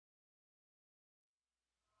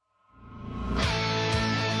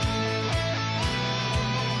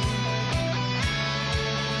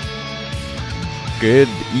Good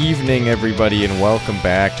evening, everybody, and welcome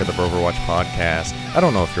back to the Broverwatch podcast. I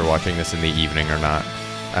don't know if you're watching this in the evening or not.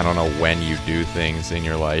 I don't know when you do things in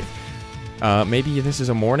your life. Maybe this is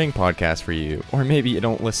a morning podcast for you, or maybe you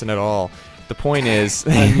don't listen at all. The point is,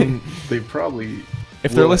 I mean, they probably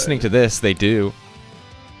if they're listening to this, they do.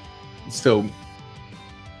 So,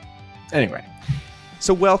 anyway.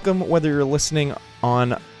 So welcome, whether you're listening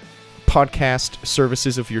on podcast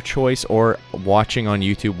services of your choice or watching on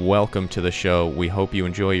YouTube. Welcome to the show. We hope you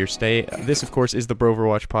enjoy your stay. This, of course, is the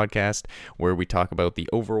Broverwatch podcast, where we talk about the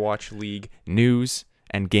Overwatch League news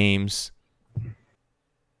and games.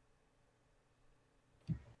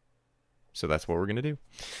 So that's what we're gonna do.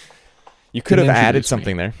 You could have added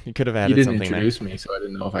something there. You could have added something there. You didn't introduce me, so I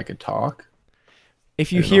didn't know if I could talk.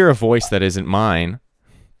 If you hear a voice that isn't mine,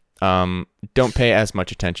 don't pay as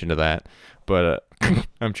much attention to that. But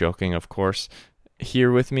I'm joking, of course.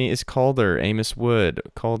 Here with me is Calder, Amos Wood.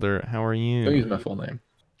 Calder, how are you? Don't use my full name.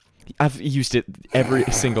 I've used it every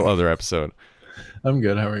single other episode. I'm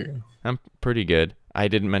good. How are you? I'm pretty good. I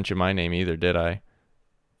didn't mention my name either, did I?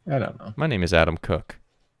 I don't know. My name is Adam Cook.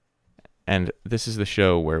 And this is the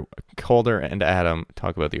show where Calder and Adam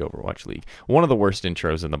talk about the Overwatch League. One of the worst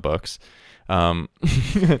intros in the books.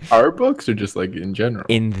 Our books or just like in general?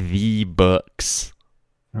 In the books.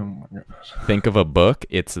 Oh my gosh. Think of a book,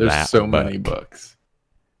 it's There's that so book. many books.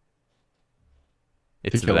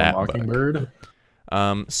 It's To Kill that a Mockingbird.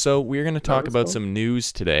 book. So we're going to talk about some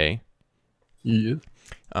news today. Yeah.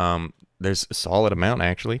 There's a solid amount,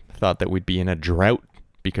 actually. Thought that we'd be in a drought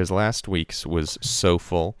because last week's was so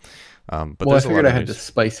full. But Well, I there's a lot figured I of had to news.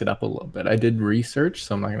 spice it up a little bit. I did research,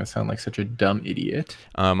 so I'm not going to sound like such a dumb idiot.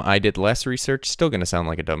 I did less research, still going to sound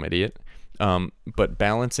like a dumb idiot. But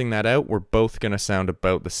balancing that out, we're both going to sound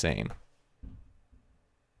about the same.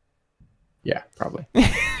 Yeah, probably.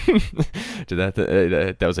 That's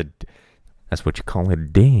what you call a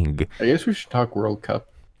ding. I guess we should talk World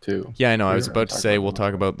Cup too. Yeah, I know. I was We're about to gonna say about we'll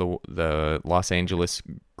talk about the Los Angeles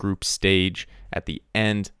group stage at the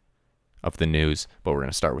end of the news, but we're going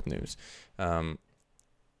to start with news.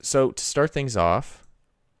 So to start things off,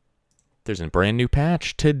 there's a brand new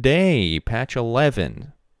patch today, patch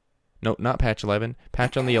 11. No, not patch 11.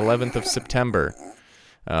 Patch on the 11th of September.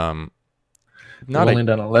 We've only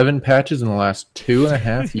done 11 patches in the last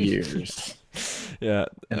 2.5 years. Yeah.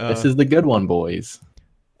 And this is the good one, boys.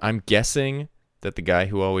 I'm guessing that the guy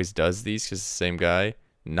who always does these, because it's the same guy,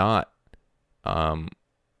 not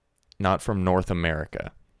from North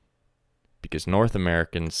America. Because North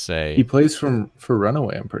Americans say... He plays for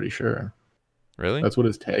Runaway, I'm pretty sure. Really? That's what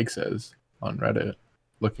his tag says on Reddit.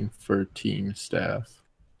 Looking for team staff.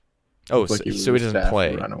 Oh, Like so was he a doesn't staff for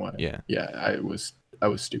play. Runaway. Yeah. Yeah, I was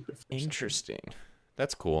stupid. Interesting.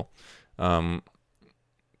 That's cool. But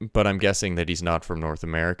I'm guessing that he's not from North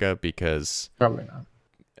America because Probably not.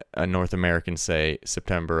 North Americans say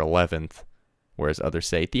September 11th, whereas others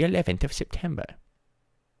say the 11th of September.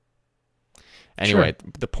 Anyway,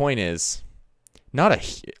 the point is,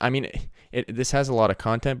 this has a lot of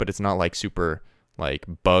content, but it's not like super like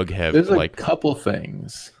bug heavy. There's a couple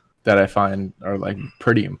things that I find are like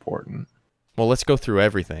pretty important. Well, let's go through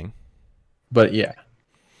everything. But yeah.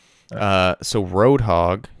 So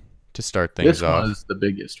Roadhog, to start things off. This was the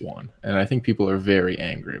biggest one, and I think people are very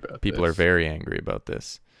angry about this. People are very angry about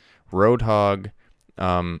this. Roadhog,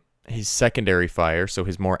 his secondary fire, so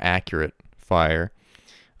his more accurate fire,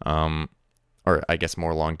 or I guess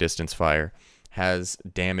more long distance fire, has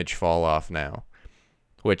damage fall off now.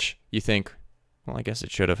 Which you think, well, I guess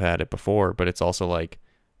it should have had it before, but it's also like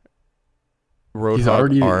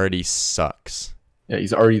Roadhog already sucks. Yeah,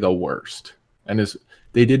 he's already the worst. And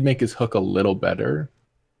they did make his hook a little better,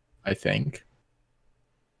 I think.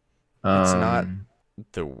 It's not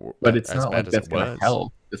but it's as not bad like as that's it going to was.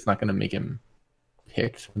 help. It's not going to make him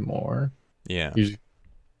picked more. Yeah.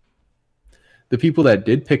 The people that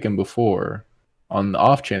did pick him before, on the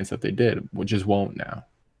off chance that they did, just won't now.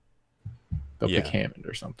 They'll pick Hammond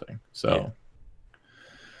or something. So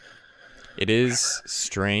it is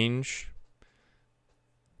strange.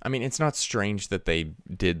 I mean, it's not strange that they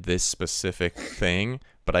did this specific thing,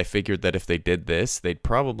 but I figured that if they did this, they'd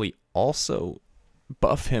probably also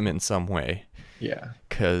buff him in some way. Yeah.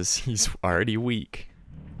 Because he's already weak.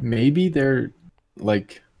 Maybe they're,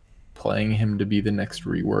 like, playing him to be the next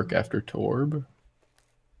rework after Torb.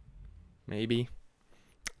 Maybe.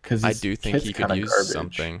 Because I do think he could use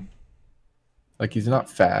something. Like, he's not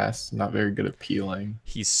fast, not very good at peeling.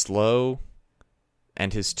 He's slow,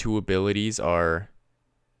 and his two abilities are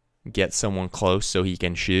get someone close so he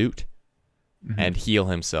can shoot and heal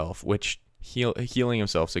himself, which healing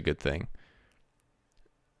himself's a good thing.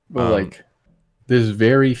 But like, there's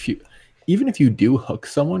very few. even if you do hook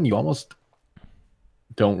someone, you almost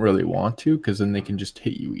don't really want to, because then they can just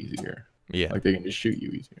hit you easier. Yeah. Like they can just shoot you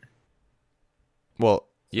easier. Well,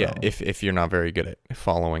 yeah, So, if you're not very good at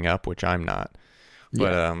following up, which I'm not.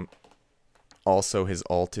 But yeah. Also his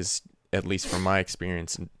ult is, at least from my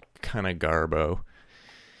experience, kind of garbo.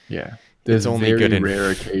 Yeah. It's There's only good very in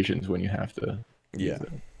rare occasions when you have to yeah. use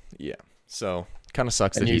it. Yeah. So kind of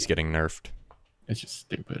sucks And that he's getting nerfed. It's just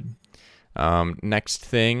stupid. Next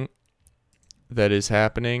thing that is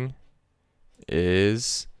happening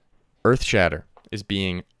is Earth Shatter is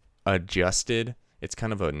being adjusted. It's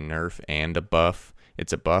kind of a nerf and a buff.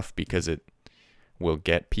 It's a buff because it will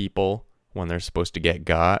get people when they're supposed to get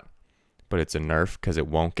got, but it's a nerf because it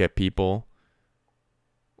won't get people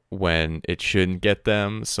when it shouldn't get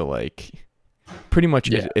them. So like, pretty much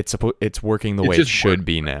it's working the way it should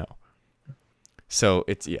be now. So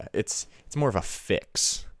it's more of a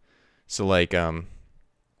fix. So like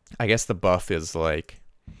I guess the buff is like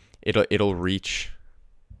it'll reach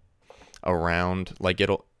around, like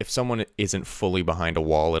if someone isn't fully behind a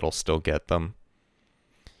wall, it'll still get them.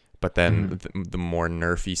 But then the more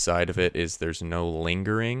nerfy side of it is there's no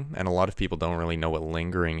lingering, and a lot of people don't really know what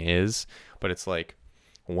lingering is, but it's like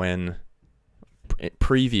when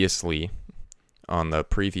previously on the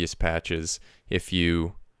previous patches, if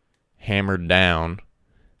you hammered down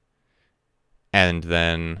and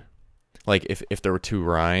then like if there were two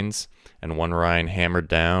Rhines and one Rhine hammered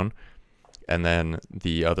down and then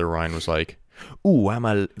the other Rhine was like, ooh, I'm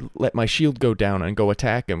gonna let my shield go down and go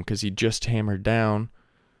attack him because he just hammered down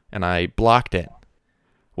and I blocked it.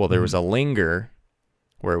 Well, there was a linger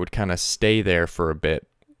where it would kind of stay there for a bit,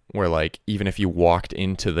 where like even if you walked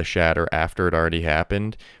into the shatter after it already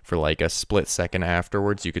happened for like a split second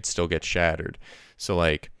afterwards, you could still get shattered. So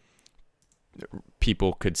like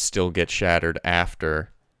people could still get shattered after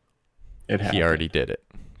he already did it.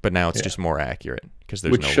 But now it's just more accurate because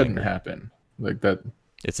there's which no shouldn't linger. happen like that.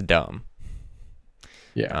 It's dumb.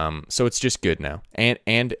 Yeah. So it's just good now,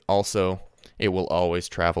 and also it will always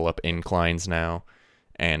travel up inclines now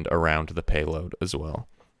and around the payload as well,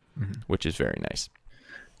 which is very nice.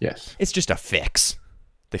 Yes. It's just a fix.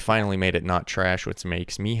 They finally made it not trash, which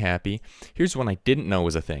makes me happy. Here's one I didn't know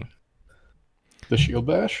was a thing. The shield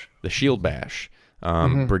bash? The shield bash.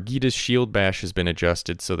 Brigida's shield bash has been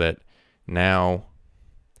adjusted so that now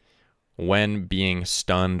when being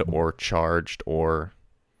stunned or charged or...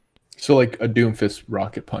 So like a Doomfist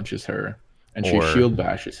rocket punches her and she shield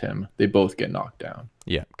bashes him, they both get knocked down.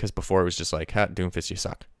 Yeah, because before it was just like, ha, Doomfist, you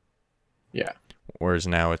suck. Yeah. Whereas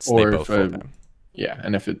now it's they both fall down. Yeah,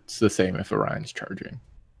 and if it's the same if Orion's charging.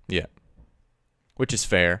 Yeah. Which is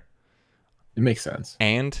fair. It makes sense.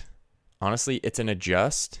 And honestly, it's an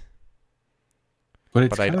adjust.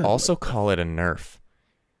 But I'd also call it a nerf.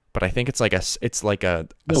 But I think it's like no,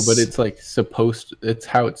 but it's like it's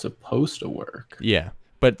how it's supposed to work. Yeah.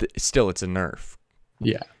 But still it's a nerf.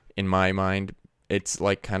 Yeah. In my mind, it's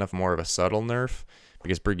like kind of more of a subtle nerf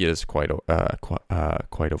because Brigida is quite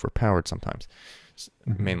overpowered sometimes,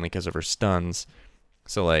 mainly because of her stuns.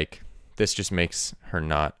 So like this just makes her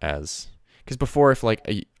not as, because before if like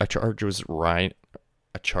a charge was Rhining,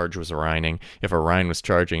 if a Rhine was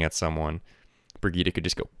charging at someone, Brigida could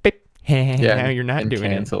just go beep. Yeah, now you're not and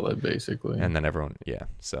doing cancel it basically, and then everyone, yeah.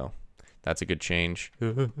 So that's a good change.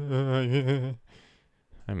 I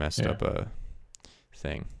messed up a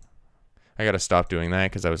thing. I gotta stop doing that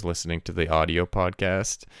because I was listening to the audio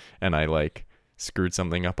podcast and I like screwed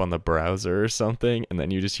something up on the browser or something, and then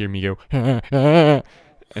you just hear me go, and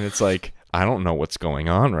it's like I don't know what's going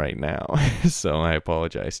on right now. So I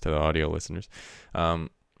apologize to the audio listeners.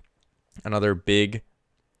 Another big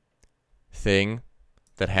thing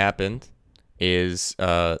that happened is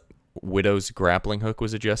Widow's grappling hook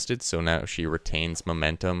was adjusted, so now she retains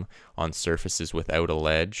momentum on surfaces without a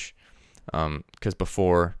ledge. Because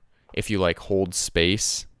before, if you like hold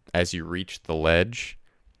space as you reach the ledge,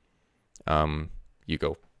 you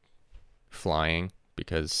go flying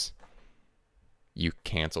because you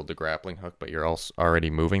canceled the grappling hook, but you're also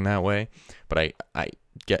already moving that way. But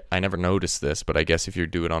I never noticed this, but I guess if you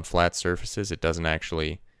do it on flat surfaces, it doesn't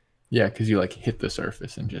actually. Yeah, because you like hit the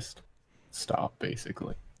surface and just stop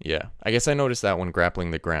basically. Yeah, I guess I noticed that when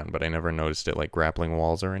grappling the ground, but I never noticed it like grappling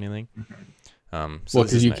walls or anything. So well,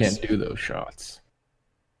 because you can't do those shots.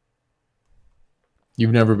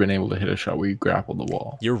 You've never been able to hit a shot where you grapple the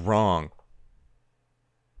wall. You're wrong.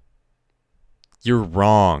 You're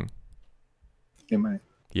wrong. Am I?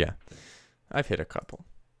 Yeah, I've hit a couple.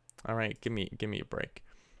 All right, give me a break.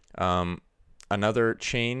 Another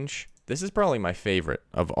change. This is probably my favorite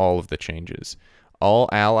of all of the changes. All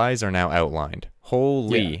allies are now outlined.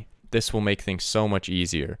 Holy, This will make things so much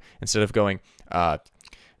easier. Instead of going,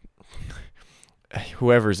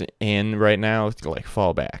 whoever's in right now, like,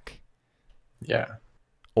 fall back. Yeah.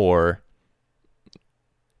 Or,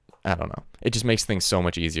 I don't know. It just makes things so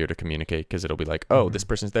much easier to communicate because it'll be like, oh, this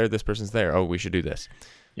person's there, this person's there. Oh, we should do this.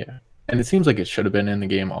 Yeah. And it seems like it should have been in the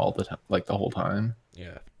game all the time, like the whole time.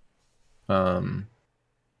 Yeah.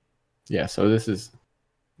 Yeah, so this is,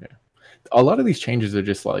 yeah. A lot of these changes are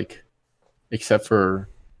just like, except for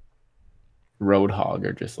Roadhog,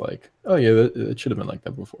 are just like, oh yeah, it should have been like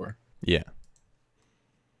that before. Yeah.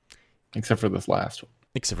 Except for this last one.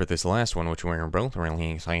 Except for this last one, which we're both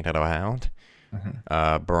really excited about.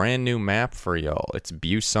 Brand new map for y'all. It's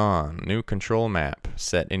Busan. New control map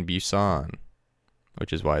set in Busan,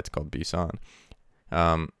 which is why it's called Busan.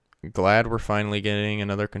 Glad we're finally getting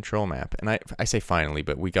another control map. And I say finally,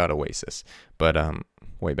 but we got Oasis. But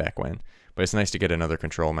way back when. But it's nice to get another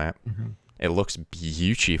control map. It looks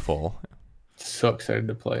beautiful. So excited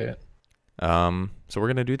to play it. So we're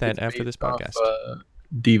going to do that after this podcast.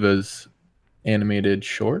 Diva's animated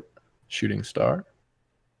short, Shooting Star,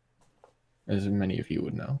 as many of you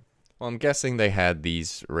would know. Well, I'm guessing they had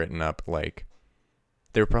these written up, like,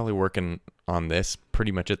 they were probably working on this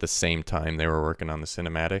pretty much at the same time they were working on the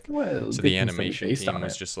cinematic. Well, so the animation team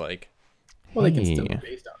was just like, well, they can still be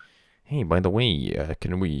based on it. Hey, by the way,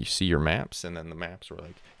 can we see your maps? And then the maps were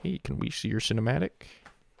like, hey, can we see your cinematic?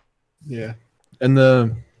 Yeah. And I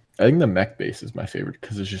think the mech base is my favorite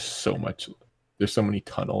because there's just so much. There's so many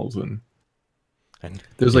tunnels and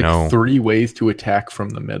there's like 3 ways to attack from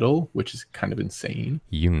the middle, which is kind of insane.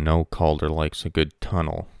 Calder likes a good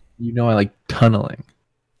tunnel. I like tunneling.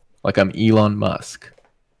 Like I'm Elon Musk.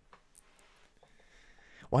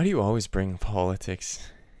 Why do you always bring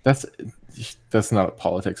politics? That's not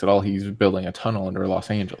politics at all. He's building a tunnel under Los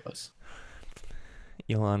Angeles.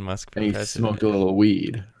 Elon Musk for and he president. Smoked a little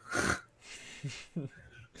weed.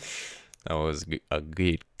 That was a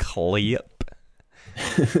good clip.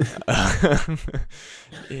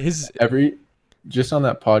 Just on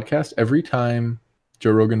that podcast, every time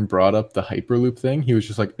Joe Rogan brought up the Hyperloop thing, he was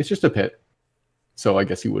just like, it's just a pit. So I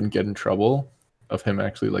guess he wouldn't get in trouble of him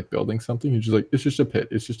actually like building something. He's just like, it's just a pit.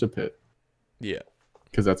 It's just a pit. Yeah.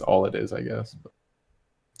 Because that's all it is, I guess. But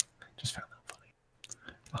just found that funny.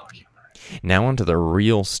 Oh, humor. Now onto the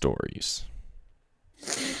real stories.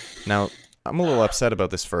 Now, I'm a little upset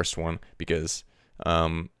about this first one because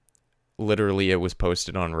literally it was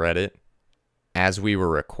posted on Reddit as we were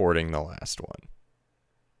recording the last one.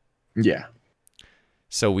 Yeah.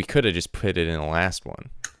 So we could have just put it in the last one.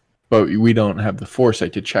 But we don't have the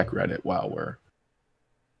foresight to check Reddit while we're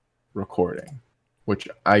recording, which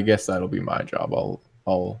I guess that'll be my job.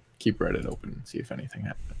 I'll keep Reddit open and see if anything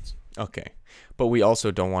happens. Okay. But we also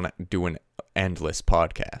don't want to do an endless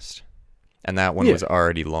podcast. And that one was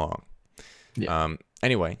already long. Yeah.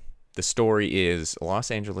 Anyway, the story is Los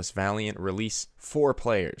Angeles Valiant release 4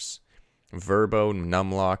 players. Verbo,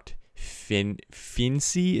 Numlocked,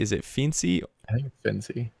 Fincy. Is it Fincy? I think it's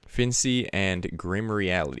Fincy. Fincy and Grim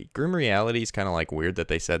Reality. Grim Reality is kind of like weird that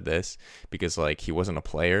they said this because like he wasn't a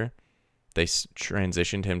player. They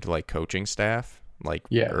transitioned him to like coaching staff like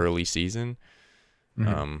early season.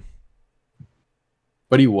 Mm-hmm.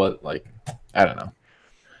 But he was like, I don't know.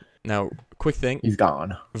 Now, quick thing. He's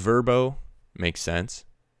gone. Verbo makes sense.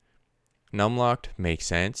 Numlocked makes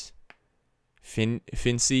sense.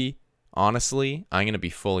 Fincy, honestly, I'm going to be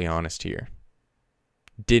fully honest here.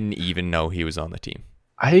 Didn't even know he was on the team.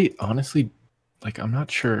 I honestly, I'm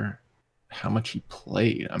not sure how much he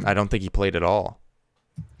played. I don't think he played at all.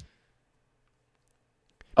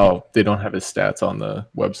 Oh, they don't have his stats on the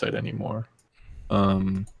website anymore,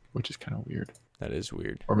 which is kind of weird. That is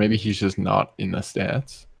weird. Or maybe he's just not in the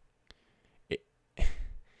stats.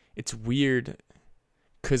 It's weird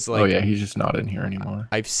because like, oh yeah, he's just not in here anymore.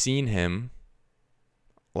 I've seen him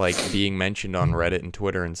like being mentioned on Reddit and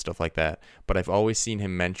Twitter and stuff like that, but I've always seen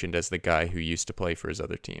him mentioned as the guy who used to play for his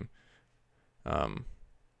other team. Oh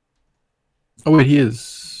wait, he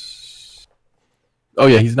is. Oh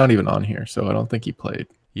yeah, he's not even on here, so I don't think he played.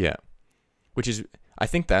 Yeah, which is, I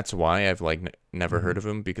think that's why I've like never heard of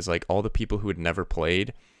him, because like all the people who had never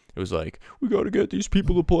played, it was like, we got to get these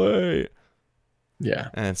people to play. Yeah,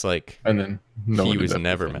 and it's like, and then he was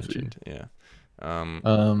never mentioned. Yeah.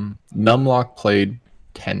 Numlock played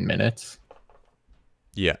 10 minutes.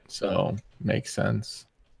 Yeah. So makes sense.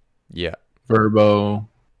 Yeah. Verbo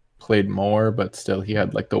played more, but still he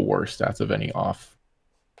had like the worst stats of any off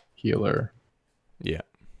healer. Yeah.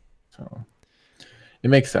 So it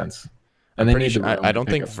makes sense. And then I don't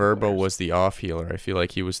think Verbo was the off healer. I feel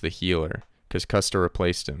like he was the healer because Custer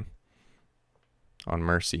replaced him on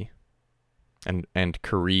Mercy. and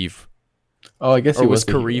Kareev. Oh, I guess Or he was was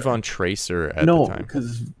the Kareev healer. on Tracer at the No, time?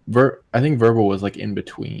 because I think Verbal was like in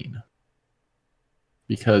between Mm-hmm.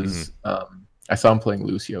 because I saw him playing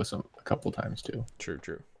Lucio a couple times too. True,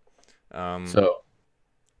 true. So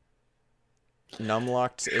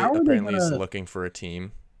Numlocked how are they apparently is gonna? looking for a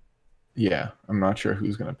team. Yeah, I'm not sure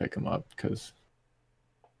who's gonna pick him up because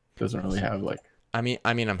doesn't really have like. I'm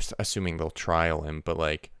assuming they'll trial him, but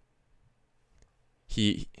like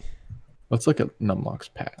he Let's look at Numlock's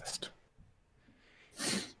past.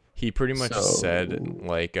 he pretty much said So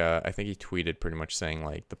like I think he tweeted pretty much saying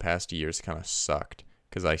like the past years kind of sucked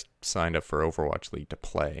because I signed up for Overwatch League to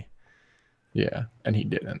play yeah, and he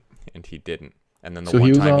didn't. and he didn't. And then the So one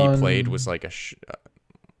he was time he played on was like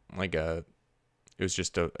like a it was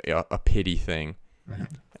just a pity thing.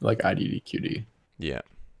 like IDDQD. Yeah.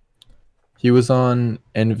 He was on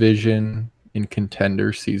Envision in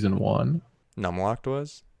Contender Season 1. Numlocked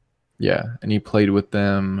was? Yeah, and he played with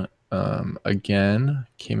them again.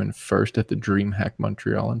 Came in first at the DreamHack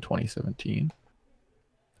Montreal in 2017.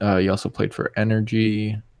 He also played for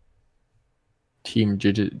Energy, Team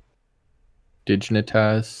Dignitas,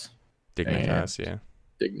 Dignitas, yeah.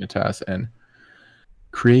 Dignitas, and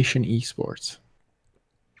Creation Esports.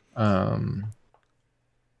 Honestly,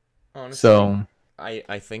 So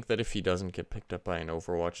I think that if he doesn't get picked up by an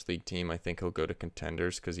Overwatch League team, I think he'll go to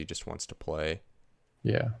Contenders because he just wants to play.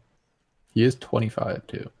 yeah, he is 25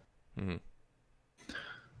 too. Mm-hmm.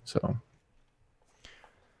 So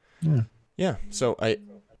yeah, Yeah. So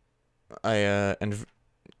and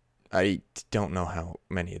I don't know how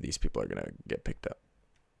many of these people are gonna get picked up.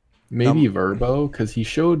 maybe Verbo because he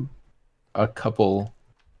showed a couple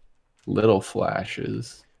little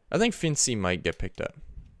flashes. I think Fincy might get picked up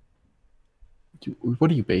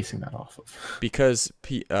What are you basing that off of? because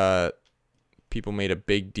people made a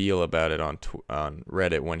big deal about it on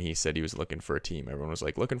Reddit when he said he was looking for a team. Everyone was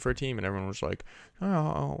like looking for a team, and everyone was like,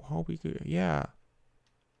 "Oh, hope we could, yeah."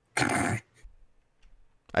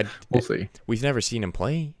 We'll see. We've never seen him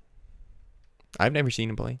play. I've never seen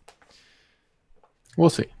him play. We'll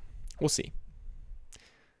see. We'll see.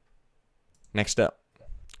 Next up,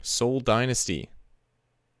 Soul Dynasty.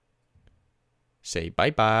 Say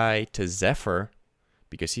bye-bye to Zephyr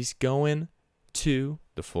because he's going to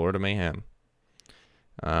the Florida Mayhem.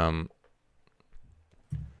 And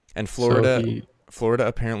Florida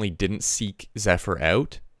apparently didn't seek Zephyr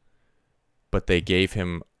out, but they gave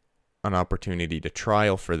him an opportunity to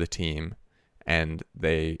trial for the team, and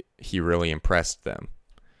he really impressed them.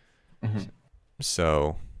 Mm-hmm.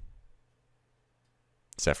 So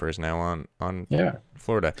Zephyr is now on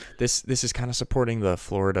Florida. This is kind of supporting the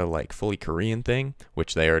Florida like fully Korean thing,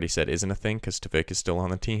 which they already said isn't a thing because Tavik is still on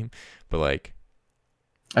the team. But like,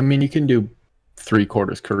 I mean, you can do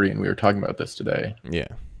 3/4 Korean. We were talking about this today. Yeah.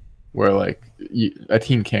 Where like a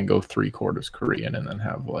team can go 3/4 Korean and then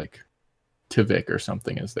have like Tavik or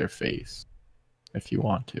something as their face, if you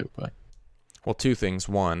want to. But well, two things.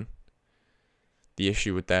 One, the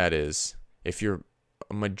issue with that is if you're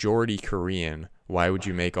a majority Korean, why would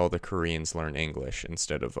you make all the Koreans learn English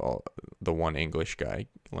instead of all the one English guy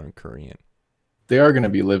learn Korean? They are going to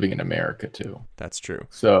be living in America too. That's true.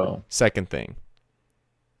 So second thing,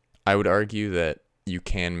 I would argue that you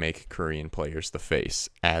can make Korean players the face,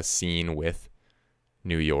 as seen with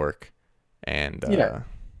New York and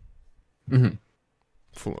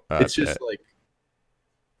it's just like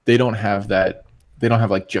they don't have that. They don't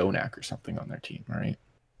have like Jonak or something on their team, right?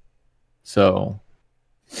 So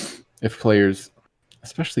if players,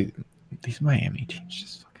 especially these Miami teams,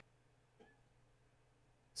 just fucking...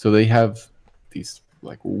 so they have these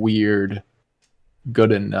like weird,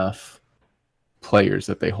 good enough players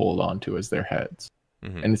that they hold on to as their heads.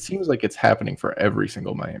 Mm-hmm. And it seems like it's happening for every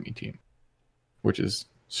single Miami team, which is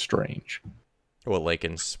strange. Well, like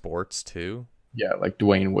in sports too? Yeah, like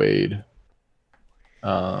Dwayne Wade,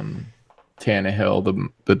 Tannehill,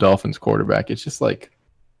 the Dolphins quarterback. It's just like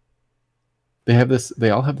they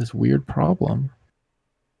all have this weird problem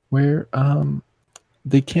where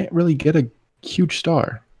they can't really get a huge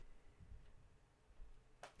star.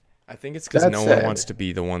 I think it's because no one wants to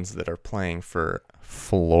be the ones that are playing for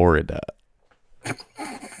Florida.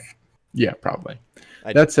 Yeah, probably.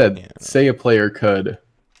 That said, say a player could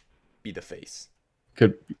be the face.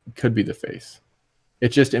 Could be the face.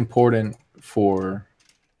 It's just important for,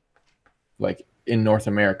 like, in North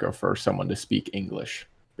America for someone to speak English,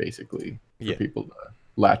 basically, for people to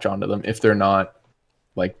latch onto them if they're not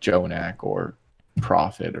like Jonak or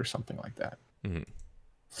Prophet or something like that.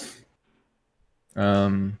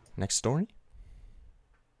 Mm-hmm. Next story?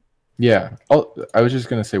 Yeah. I was just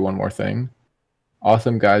going to say one more thing.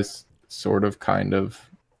 Awesome Guys sort of kind of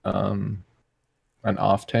an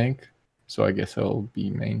off tank. So I guess he'll be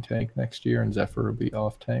main tank next year, and Zephyr will be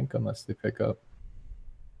off tank unless they pick up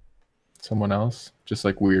someone else. Just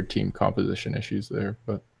like weird team composition issues there,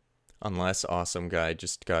 but unless Awesome Guy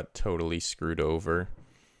just got totally screwed over,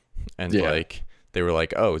 and Yeah. like they were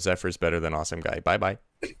like, "Oh, Zephyr's better than Awesome Guy. Bye bye."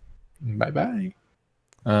 bye bye.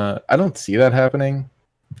 I don't see that happening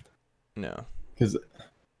No. because,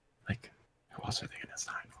 like, who else are they gonna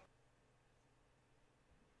sign?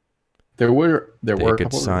 There were They a could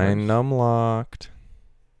couple sign rumors. Numlocked.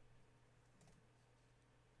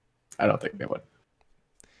 I don't think they would.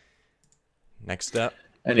 Next up,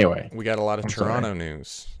 Anyway, we got a lot of I'm Toronto sorry.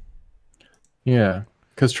 news. Yeah,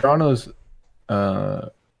 because Toronto's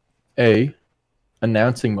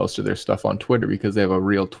announcing most of their stuff on Twitter because they have a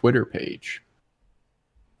real Twitter page.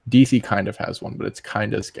 DC kind of has one, but it's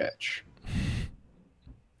kind of sketch.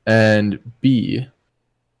 And B,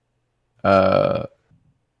 I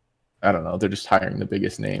don't know, they're just hiring the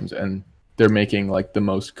biggest names, and they're making like the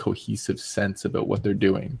most cohesive sense about what they're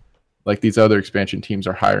doing. Like these other expansion teams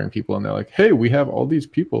are hiring people, and they're like, "Hey, we have all these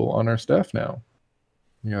people on our staff now."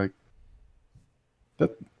 And you're like,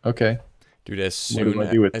 "That okay?" Dude, as What do soon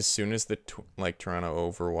I do with- as soon as the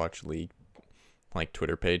Toronto Overwatch League like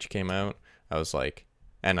Twitter page came out, I was like,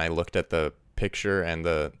 and I looked at the picture and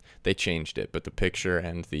they changed it, but the picture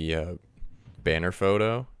and the banner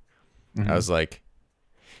photo, I was like,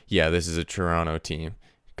 yeah, this is a Toronto team,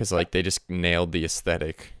 because like they just nailed the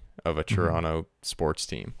aesthetic of a Toronto sports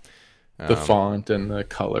team. The font and the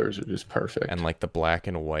colors are just perfect. And like the black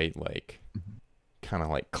and white, like kind of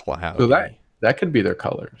like cloudy. So that could be their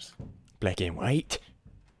colors. Black and white.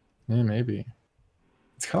 Yeah, maybe.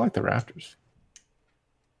 It's kind of like the Raptors.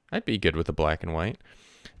 I'd be good with the black and white.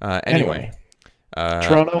 Anyway,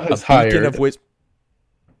 Toronto has hired. What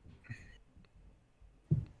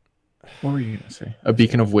were you gonna say? A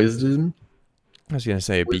beacon of wisdom. I was gonna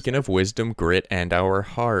say a beacon of wisdom, grit, and our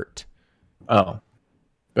heart. Oh,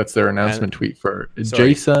 that's their announcement tweet for sorry.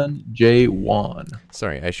 Jason J. Wan.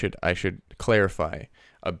 Sorry, I should clarify.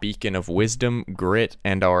 A beacon of wisdom, grit,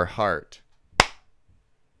 and our heart.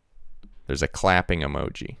 There's a clapping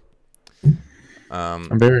emoji.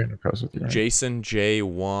 I'm very impressed with you. Jason J.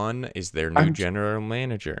 Wan is their new general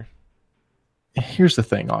manager. Here's the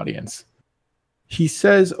thing, audience. He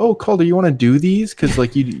says, "Oh, Calder, you want to do these? Because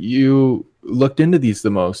like you looked into these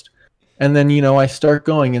the most." And then I start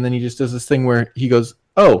going, and then he just does this thing where he goes,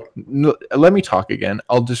 "Oh, no, let me talk again.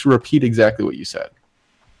 I'll just repeat exactly what you said."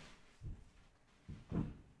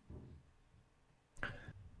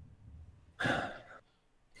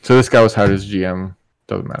 So this guy was hired as GM.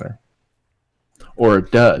 Doesn't matter. Or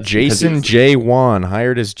it does. Jason J. Wan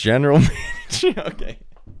hired as general manager. Okay.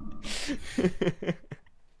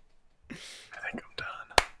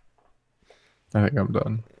 I think I'm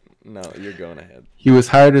done. No, you're going ahead. He was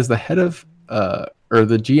hired as the head of, or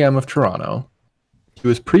the GM of Toronto. He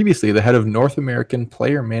was previously the head of North American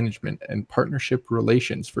Player Management and Partnership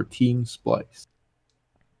Relations for Team Splice,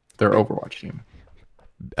 their Overwatch team.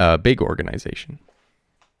 Big organization.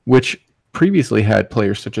 Which previously had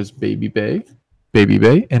players such as Baby Bay,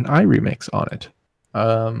 and iRemix on it.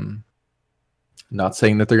 Not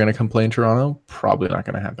saying that they're going to come play in Toronto. Probably not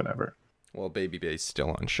going to happen ever. Well, Baby Bay's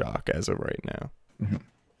still on shock as of right now. Mm-hmm.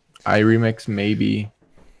 iRemix maybe.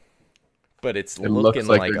 But it's looking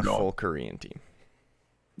like a full Korean team.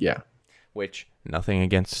 Yeah. Which, nothing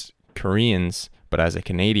against Koreans, but as a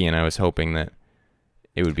Canadian, I was hoping that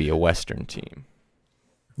it would be a Western team.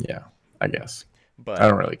 Yeah, I guess. But I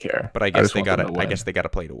don't really care. But I guess they gotta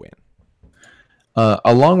play to win.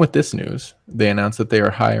 Along with this news, they announced that they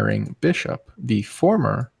are hiring Bishop, the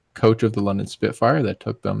former coach of the London Spitfire that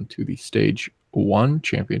took them to the Stage 1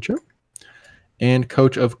 championship, and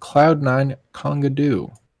coach of Cloud9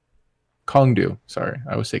 Kongdu, sorry,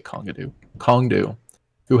 I always say Kongdu,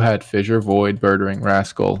 who had Fissure, Void, Birdering,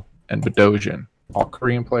 Rascal, and Bedosian, all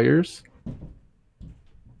Korean players.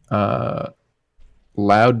 Loud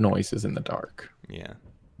Noises in the Dark. Yeah.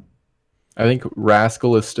 I think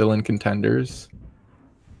Rascal is still in contenders.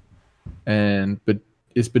 And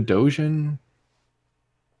is Bedosian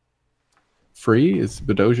free? Is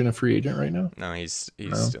Bedosian a free agent right now? No, he's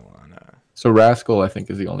still on. So Rascal, I think,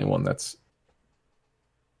 is the only one that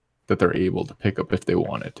they're able to pick up if they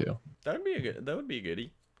wanted to. That would be a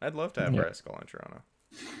goodie. I'd love to have Rascal in Toronto.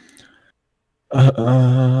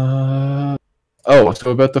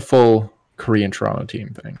 So about the full Korean Toronto team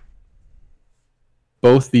thing.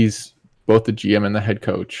 Both the GM and the head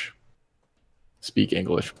coach speak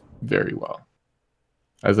English very well.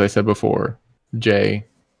 As I said before, Jay,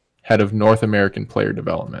 head of North American Player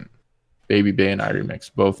Development. Baby Bay and iRemix,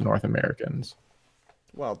 both North Americans.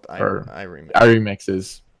 Well, Or I remix. iRemix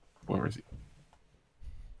is, where was he?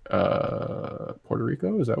 Puerto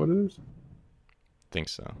Rico? Is that what it is? Think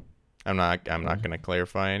so. I'm not gonna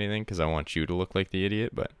clarify anything because I want you to look like the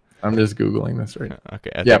idiot. But I'm just googling this right.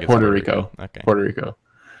 okay, Yeah, Puerto Rico. Okay, Puerto Rico.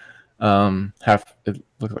 Half it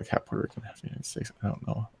looked like half Puerto Rican, half United States. I don't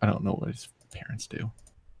know. I don't know what his parents do.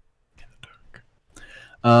 In the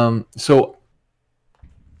dark. So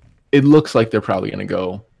it looks like they're probably gonna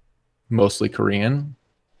go mostly Korean,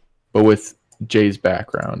 but with Jay's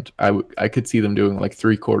background, I could see them doing like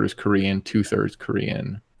 3/4 Korean, 2/3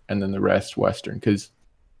 Korean, and then the rest Western, because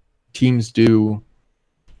teams do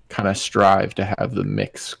kind of strive to have the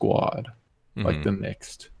mixed squad, like the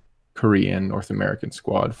mixed Korean North American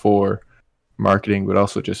squad for marketing, but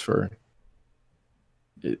also just for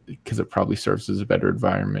because it probably serves as a better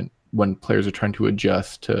environment when players are trying to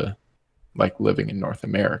adjust to like living in North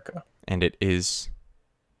America. And it is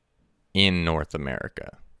in North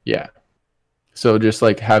America. Yeah. So just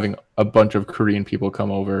like having a bunch of Korean people come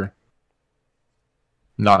over,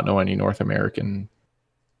 not know any North American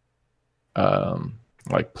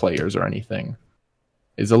like players or anything,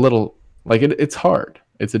 is a little like it's hard.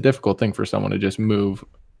 It's a difficult thing for someone to just move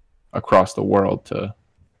across the world to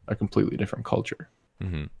a completely different culture.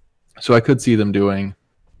 Mm-hmm. So I could see them doing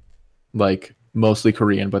like mostly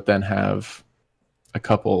Korean, but then have a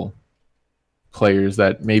couple players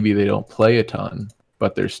that maybe they don't play a ton,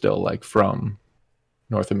 but they're still like from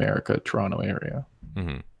North America, Toronto area,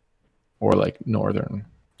 or like Northern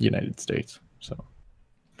United States. So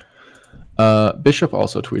Bishop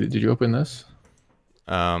also tweeted. Did you open this?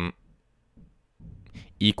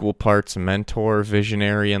 Equal parts mentor,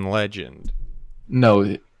 visionary, and legend.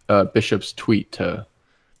 No, Bishop's tweet to.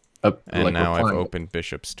 And like now I've opened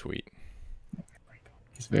Bishop's tweet.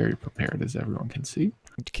 He's very prepared, as everyone can see.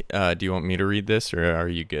 Do you want me to read this, or are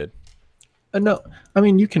you good? No, I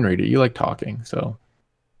mean you can read it. You like talking, so.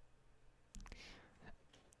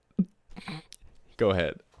 Go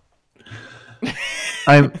ahead.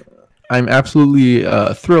 I'm absolutely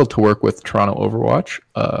thrilled to work with Toronto Overwatch.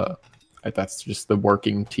 That's just the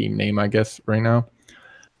working team name, I guess, right now.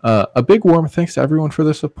 A big warm thanks to everyone for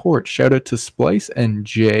the support. Shout out to Splice and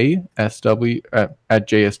JSW at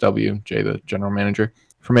JSW, Jay, the general manager,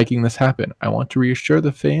 for making this happen. I want to reassure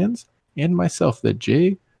the fans and myself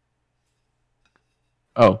that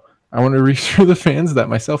I want to reassure the fans that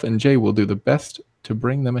myself and Jay will do the best to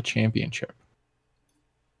bring them a championship.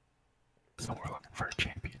 So we're looking for a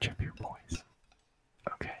championship here, boys.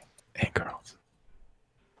 Okay. And girls.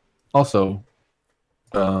 Also,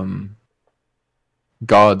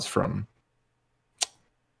 gods from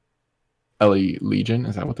LA Legion,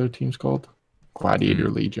 is that what their team's called? Gladiator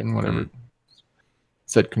Legion, whatever.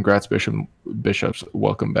 Said congrats Bishops,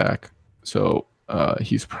 welcome back. So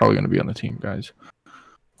he's probably going to be on the team, guys.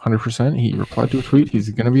 100%. He replied to a tweet. He's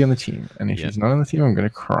going to be on the team. And if he's not on the team, I'm going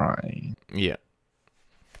to cry. Yeah.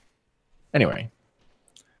 Anyway.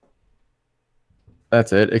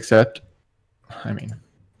 That's it, except, I mean,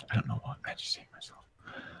 I don't know what. I just hate myself.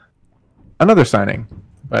 Another signing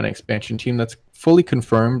by an expansion team that's fully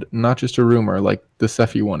confirmed, not just a rumor like the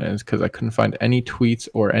Cephi one is, because I couldn't find any tweets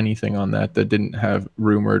or anything on that didn't have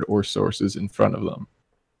rumored or sources in front of them.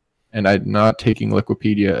 And I'm not taking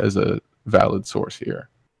Wikipedia as a valid source here.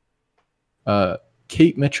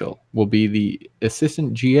 Kate Mitchell will be the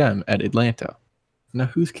assistant GM at Atlanta. Now,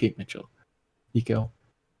 who's Kate Mitchell? Eco.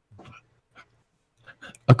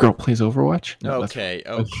 A girl plays Overwatch? No, okay.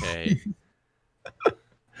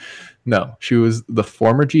 No, she was the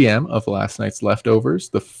former GM of last night's Leftovers,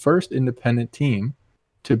 the first independent team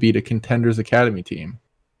to beat a Contenders Academy team.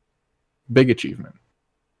 Big achievement.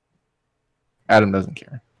 Adam doesn't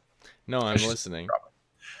care. No, I'm listening.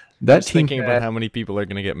 That team thinking about how many people are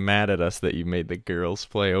going to get mad at us that you made the girls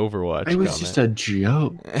play Overwatch. It was just a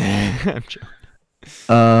joke. I'm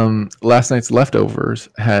joking. Last night's Leftovers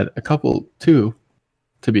had two,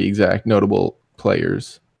 to be exact, notable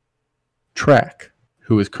players. Track,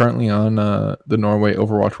 who is currently on the Norway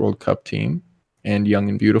Overwatch World Cup team, and Young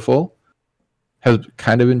and Beautiful, has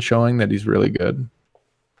kind of been showing that he's really good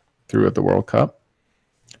throughout the World Cup.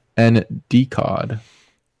 And Decod,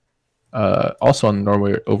 also on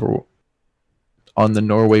the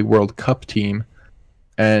Norway World Cup team,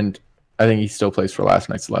 and I think he still plays for last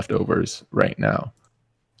night's Leftovers right now.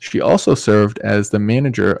 She also served as the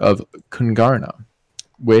manager of Kungarna,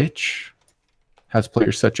 which has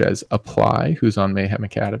players such as Apply, who's on Mayhem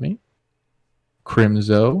Academy,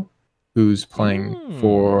 Crimzo, who's playing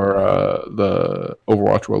for the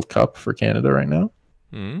Overwatch World Cup for Canada right now,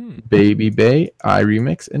 Baby Bay,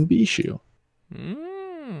 iRemix, and Bishu.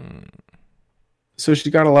 So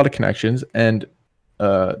she's got a lot of connections, and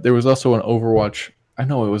There was also an Overwatch. I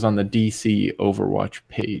know it was on the DC Overwatch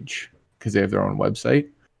page because they have their own website.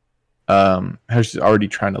 How she's already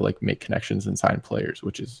trying to like make connections and sign players,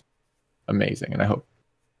 which is amazing, and I hope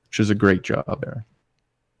she does a great job there.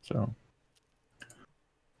 So,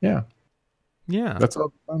 yeah, that's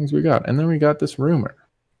all the things we got, and then we got this rumor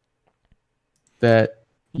that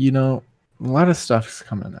a lot of stuff's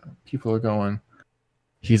coming out. People are going,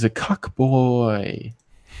 he's a cuck boy.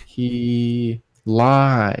 He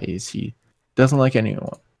lies. He doesn't like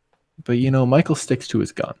anyone. But, Michael sticks to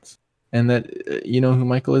his guns. And that, who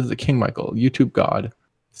Michael is? The King Michael, YouTube God.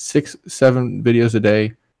 6-7 videos a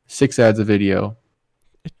day, 6 ads a video.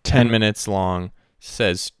 10 minutes long,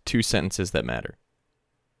 says 2 sentences that matter.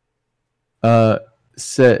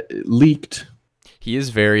 Leaked. He is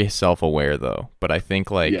very self-aware, though. But I think,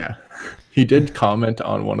 Yeah. He did comment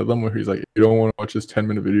on one of them where he's like, you don't want to watch this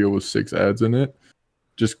 10-minute video with 6 ads in it?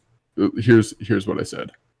 Just, here's what I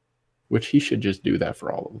said. Which he should just do that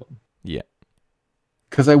for all of them. Yeah.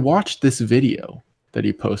 Because I watched this video that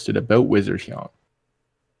he posted about Wizard Hyung.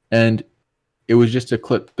 And it was just a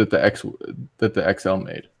clip that the XL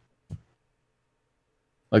made.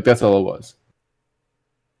 Like, that's all it was.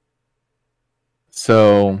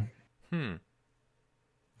 So,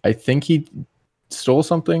 I think he stole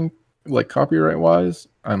something, like, copyright-wise.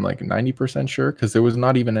 I'm, like, 90% sure, because there was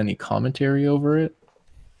not even any commentary over it.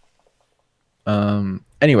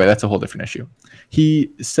 Anyway, that's a whole different issue.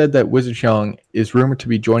 He said that Wizard Hyung is rumored to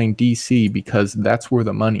be joining DC because that's where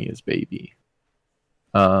the money is, baby.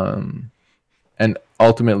 And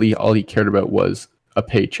ultimately, all he cared about was a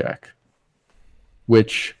paycheck,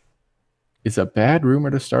 which is a bad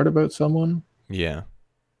rumor to start about someone. Yeah.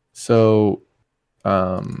 So, he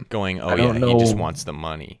just wants the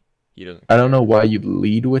money. He doesn't. I don't know why you'd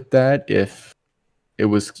lead with that if it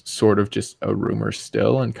was sort of just a rumor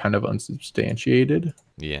still and kind of unsubstantiated.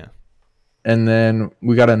 Yeah. And then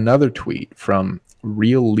we got another tweet from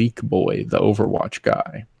Real Leak Boy, the Overwatch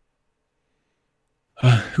guy,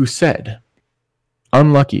 who said,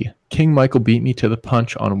 "Unlucky. King Michael beat me to the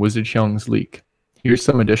punch on Wizard Hyung's leak. Here's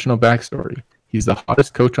some additional backstory. He's the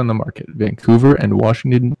hottest coach on the market. Vancouver and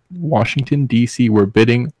Washington D.C. were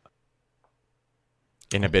bidding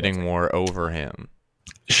in a bidding war over him.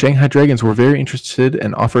 Shanghai Dragons were very interested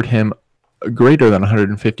and offered him greater than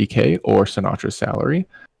 150K or Sinatra's salary,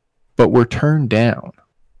 but were turned down.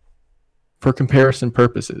 For comparison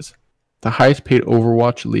purposes, the highest paid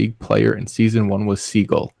Overwatch League player in Season 1 was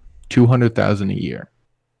Seagull, $200,000 a year.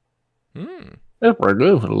 That's pretty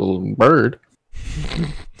good for a little bird.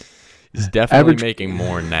 He's definitely making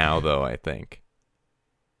more now, though, I think.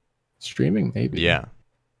 Streaming, maybe. Yeah.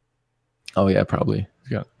 Oh, yeah, probably.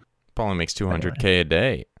 Yeah. Probably makes $200K a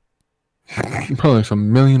day. Probably makes $1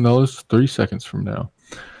 million 30 seconds from now.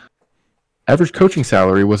 Average coaching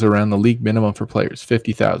salary was around the league minimum for players,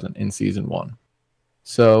 $50,000 in Season 1.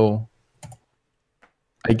 So,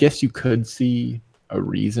 I guess you could see a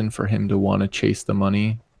reason for him to want to chase the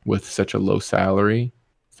money with such a low salary,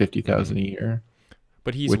 $50,000 a year.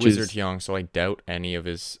 But he's Wizard Hyung, so I doubt any of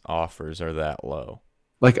his offers are that low.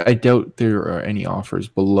 Like, I doubt there are any offers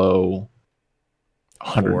below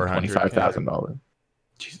 $125,000.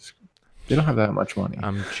 Jesus, they don't have that much money.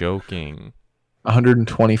 I'm joking.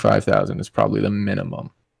 $125,000 is probably the minimum.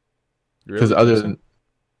 Because Really? other than,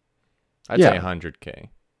 I'd say $100K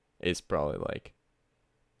is probably like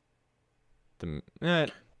the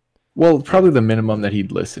well, probably the minimum that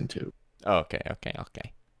he'd listen to. Oh, okay.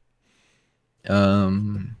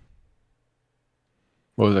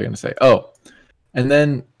 What was I going to say? Oh, and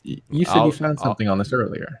then you said you found something on this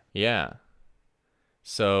earlier. Yeah.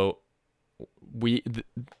 So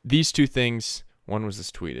these two things. One was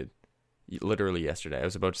this tweeted literally yesterday. I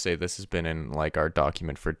was about to say this has been in like our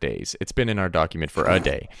document for days. It's been in our document for a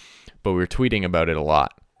day, but we were tweeting about it a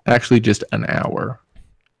lot. Actually, just an hour.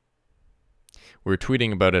 We were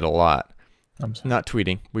tweeting about it a lot. I'm sorry. Not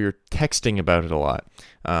tweeting. We were texting about it a lot.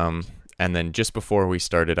 And then just before we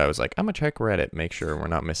started, I was like, I'm going to check Reddit, make sure we're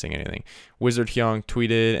not missing anything. Wizard Hyung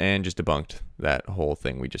tweeted and just debunked that whole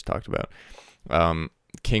thing we just talked about.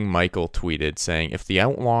 King Michael tweeted saying, if the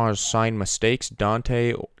Outlaws sign Mistakes,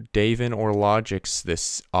 Dante, Davin, or Logix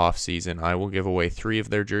this offseason, I will give away 3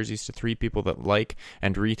 of their jerseys to 3 people that like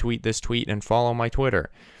and retweet this tweet and follow my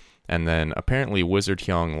Twitter. And then apparently Wizard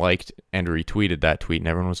Hyung liked and retweeted that tweet, and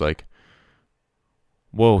everyone was like,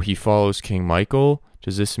 whoa, he follows King Michael?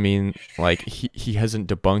 Does this mean like he hasn't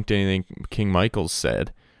debunked anything King Michael's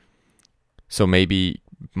said? So maybe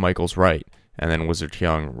Michael's right. And then Wizard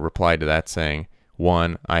Hyung replied to that saying,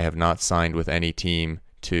 1, I have not signed with any team.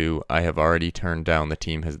 2, I have already turned down the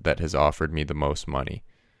team that has offered me the most money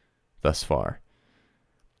thus far.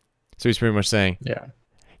 So he's pretty much saying, Yeah.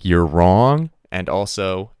 you're wrong, and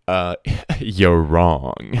also, you're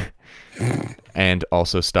wrong. And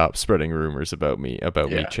also stop spreading rumors about me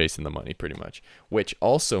chasing the money, pretty much. Which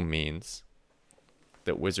also means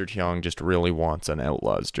that Wizard Hyung just really wants an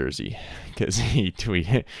Outlaws jersey, because he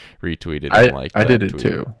retweeted and liked I that did it tweet.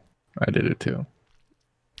 too. I did it too.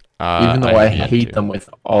 Even though I hate them with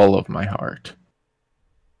all of my heart.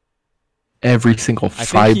 Every single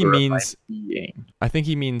fiber of my being. I think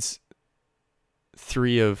he means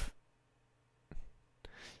 3 of...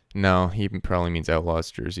 No, he probably means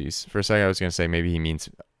Outlaws jerseys. For a second, I was going to say maybe he means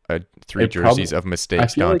 3 jerseys of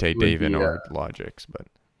Mistakes, Dante, Davin, or Logics, but...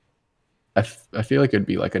 I feel like it'd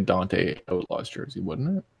be like a Dante Outlaws jersey,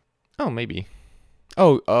 wouldn't it? Oh, maybe.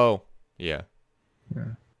 Oh, yeah.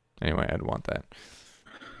 Anyway, I'd want that.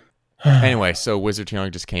 Anyway, so Wizard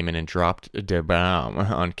Hyung just came in and dropped the bomb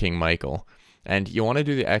on King Michael. And you want to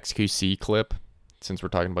do the XQC clip, since we're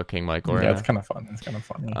talking about King Michael right now? Yeah, it's kind of fun. It's kind of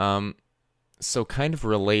funny. So kind of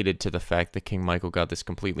related to the fact that King Michael got this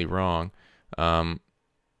completely wrong,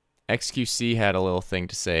 XQC had a little thing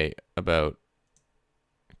to say about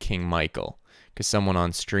King Michael, because someone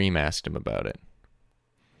on stream asked him about it.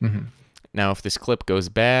 Mm-hmm. Now, if this clip goes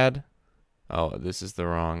bad... Oh, this is the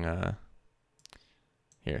wrong...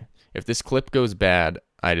 Here. If this clip goes bad,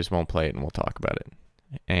 I just won't play it and we'll talk about it.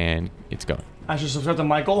 And it's gone. I should subscribe to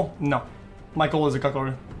Michael? No. Michael is a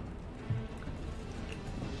cuckold.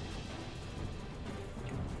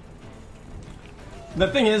 The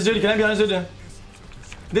thing is, dude, can I be honest with you?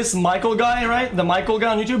 This Michael guy, right? The Michael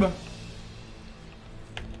guy on YouTube.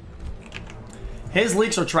 His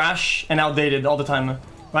leaks are trash and outdated all the time,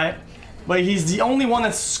 right? But he's the only one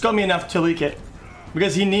that's scummy enough to leak it.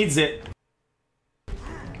 Because he needs it.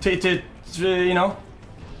 To you know?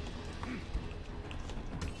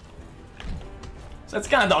 So that's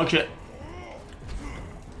kind of dog shit.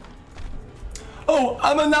 Oh,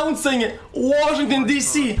 I'm announcing Washington,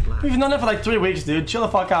 D.C. We've known that for like 3 weeks, dude. Chill the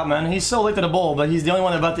fuck out, man. He's so late to the bowl, but he's the only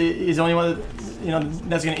one he's the only one that, you know,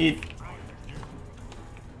 that's gonna eat.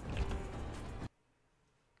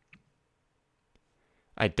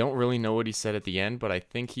 I don't really know what he said at the end, but I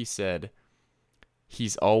think he said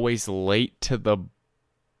he's always late to the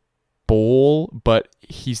bowl, but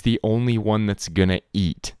he's the only one that's gonna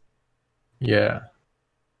eat. Yeah.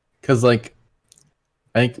 Because, like,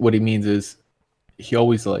 I think what he means is he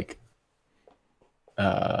always, like,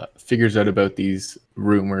 figures out about these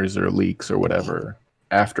rumors or leaks or whatever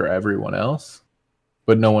after everyone else,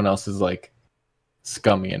 but no one else is, like,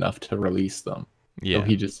 scummy enough to release them. Yeah. So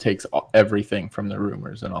he just takes everything from the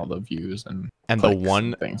rumors and all the views and the one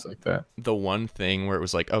and things like that. The one thing where it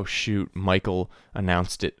was like, oh shoot, Michael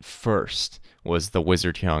announced it first was the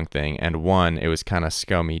Wizard Hyung thing, and one, it was kind of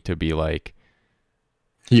scummy to be like,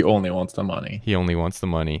 he only wants the money. He only wants the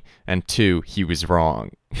money, and 2, he was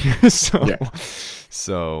wrong. Yeah.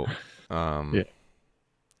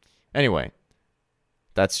 Anyway,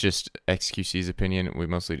 that's just XQC's opinion. We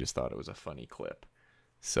mostly just thought it was a funny clip.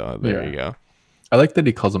 So there you go. I like that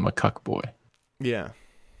he calls him a cuck boy. Yeah.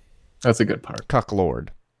 That's a good part. Cuck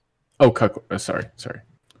lord. Oh, cuck. Sorry.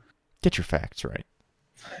 Get your facts right.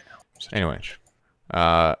 I know. Anyway,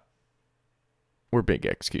 we're big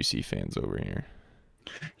XQC fans over here.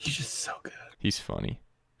 He's just so good. He's funny.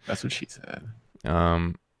 That's what she said.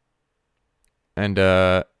 And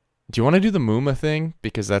do you want to do the Muma thing?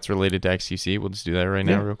 Because that's related to XQC. We'll just do that right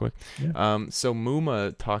now real quick. Yeah. So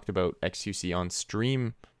Muma talked about XQC on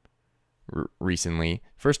stream recently.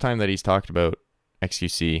 First time that he's talked about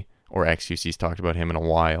XQC, or XQC's talked about him in a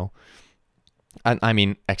while. I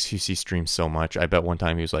mean, XQC streams so much. I bet one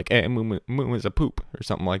time he was like, hey, Muma's a poop, or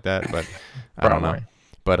something like that, but I don't know.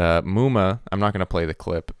 But Muma, I'm not going to play the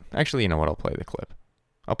clip. Actually, you know what? I'll play the clip.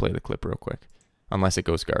 I'll play the clip real quick. Unless it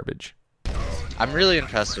goes garbage. I'm really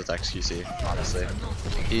impressed with XQC, honestly.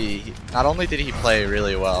 He not only did he play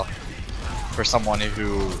really well for someone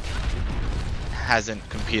who hasn't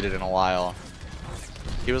competed in a while,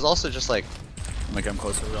 he was also just like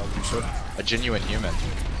a genuine human.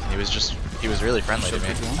 He was really friendly to me,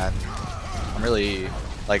 and I'm really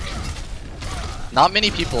like, not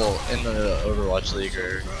many people in the Overwatch League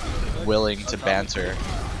are willing to banter,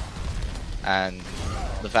 and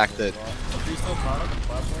the fact that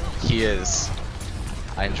he is,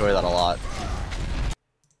 I enjoy that a lot.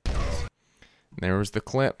 There was the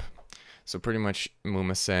clip. So pretty much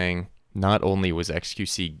Muma saying not only was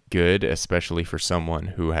XQC good, especially for someone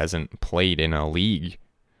who hasn't played in a league,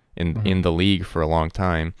 in the league for a long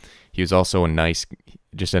time, he was also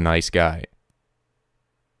just a nice guy.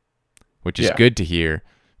 Which is good to hear,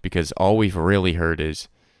 because all we've really heard is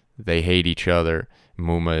they hate each other.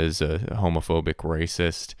 Muma is a homophobic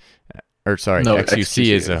racist. Or sorry, No, XQC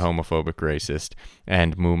is a is. homophobic racist,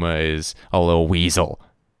 and Muma is a little weasel.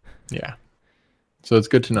 Yeah. So it's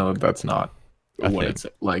good to know that that's not A what thing. it's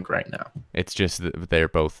like right now. It's just that they're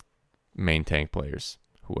both main tank players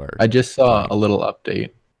who are. I just saw a little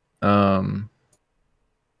update.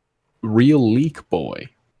 Real Leak Boy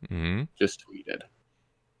Mhm. just tweeted.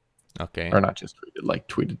 Okay. Or not just tweeted, like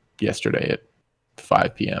tweeted yesterday at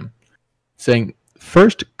 5 p.m. saying,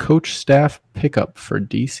 first coach staff pickup for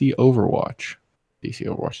DC Overwatch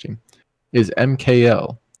team, is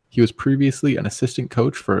MKL. He was previously an assistant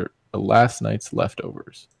coach for the last night's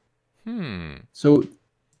leftovers. So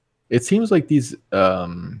it seems like these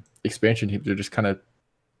expansion teams are just kind of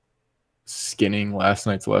skinning last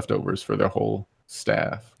night's leftovers for their whole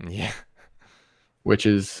staff, Yeah. which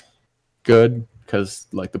is good because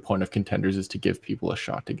like the point of contenders is to give people a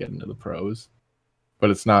shot to get into the pros, but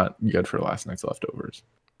it's not good for last night's leftovers,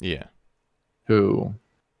 Yeah. who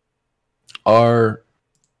are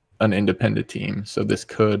an independent team. So this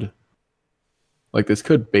could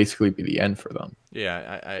basically be the end for them.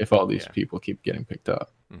 Yeah. If all these people keep getting picked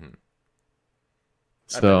up. Mhm.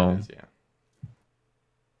 I bet So it is, yeah.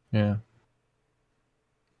 yeah.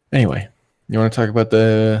 Anyway, you want to talk about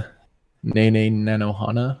the Nene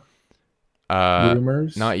Nanohana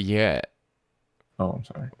rumors? Not yet. Oh, I'm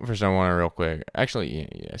sorry. First, I want to real quick. Actually,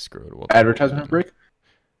 yeah, screw it. We'll Advertisement break?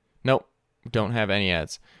 Nope. Don't have any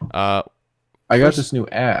ads. I got this new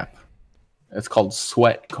app. It's called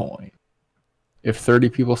Sweatcoin. If 30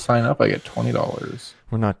 people sign up, I get $20.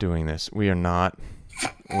 We're not doing this. We are not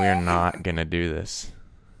gonna do this.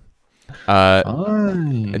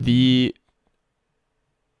 The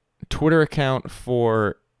Twitter account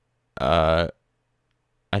for I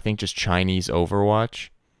think just Chinese Overwatch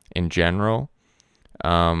in general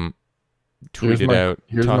tweeted out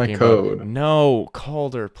here's my talking code. about, no,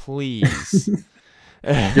 Calder, please.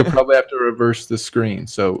 You'll probably have to reverse the screen.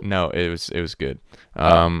 So No, it was good.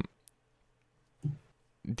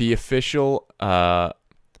 The official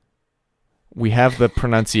we have the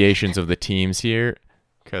pronunciations of the teams here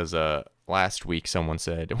because last week someone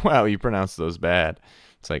said, "Wow, you pronounced those bad."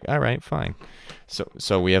 It's like, all right, fine.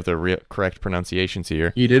 So we have the correct pronunciations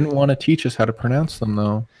here. you didn't want to teach us how to pronounce them,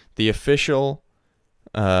 though. The official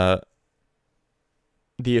Hangzhou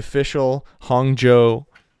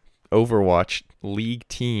Overwatch League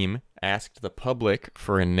team asked the public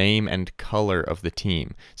for a name and color of the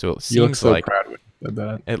team. So it You look seems so like proud when you said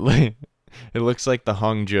that. it looks like the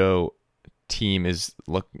Hangzhou team is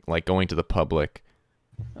like going to the public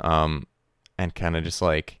and kind of just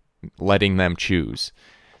like letting them choose.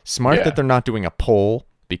 Smart Yeah. that they're not doing a poll,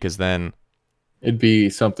 because then It'd be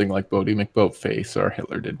something like Bodie McBoatface or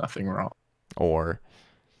Hitler did nothing wrong. or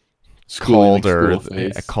Schoolie Calder's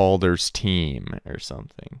McSchoolface. team or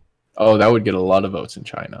something. Oh, that would get a lot of votes in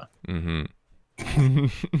China. Mm-hmm.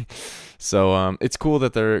 So it's cool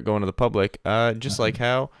that they're going to the public. Just like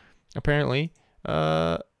how apparently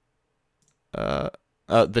the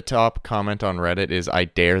top comment on Reddit is, "I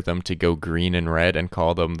dare them to go green and red and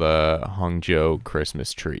call them the Hangzhou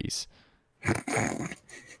Christmas trees."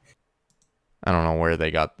 I don't know where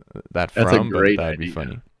they got that That's a from, but great that'd be idea.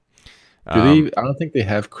 funny. I don't think they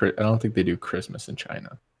have. I don't think they do Christmas in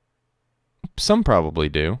China. Some probably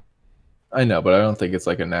do. I know, but I don't think it's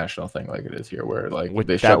like a national thing like it is here, where like they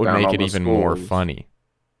That shut would down make all it the even more schools. funny.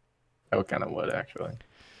 That kind of would actually.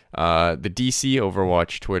 The DC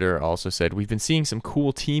Overwatch Twitter also said, "We've been seeing some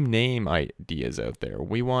cool team name ideas out there.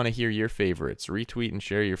 We want to hear your favorites. Retweet and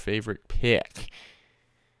share your favorite pick."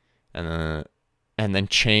 And then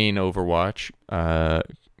Chain Overwatch,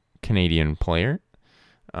 Canadian player,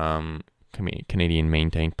 Canadian main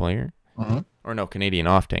tank player, or no, Canadian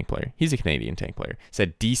off tank player. He's a Canadian tank player.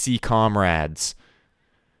 Said DC Comrades,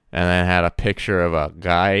 and then had a picture of a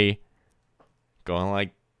guy going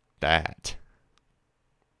like that.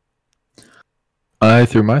 I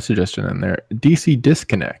threw my suggestion in there. DC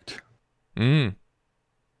Disconnect.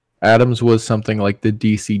 Adams was something like the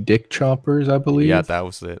DC Dick Choppers, I believe. Yeah, that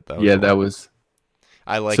was it. That was.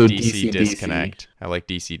 I like So DC DC. Disconnect. I like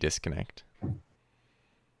DC Disconnect.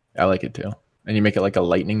 I like it too. And you make it like a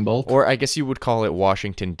lightning bolt. Or I guess you would call it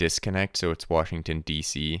Washington Disconnect, so it's Washington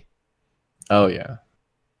DC. Oh yeah.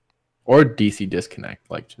 Or DC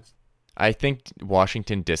Disconnect, like just. I think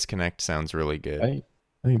Washington Disconnect sounds really good. I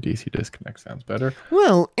think DC Disconnect sounds better.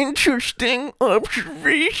 Well, interesting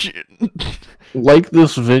observation. Like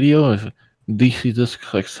this video, if DC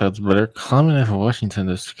Disconnect sounds better, comment if Washington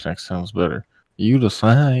Disconnect sounds better. You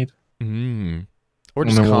decide. Or And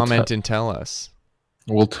just then we'll comment and tell us.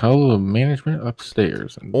 We'll tell the management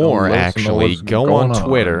upstairs. And Or they'll let us know actually what's go going on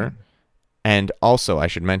Twitter. And also, I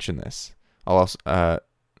should mention this.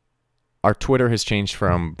 Our Twitter has changed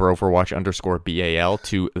from Broverwatch_BAL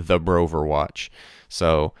to the Broverwatch.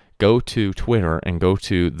 So go to Twitter and go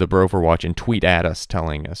to the Broverwatch and tweet at us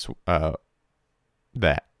telling us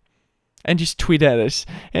that. And just tweet at us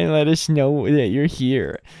and let us know that you're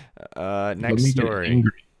here. Next story.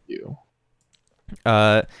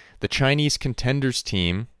 The Chinese Contenders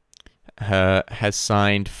team has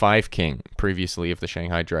signed 5King, previously of the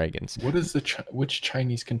Shanghai Dragons. What is which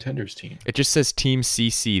Chinese Contenders team? It just says Team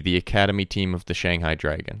CC, the academy team of the Shanghai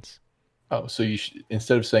Dragons. Oh, so you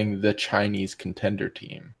instead of saying the Chinese Contender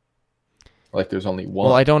team, like there's only one.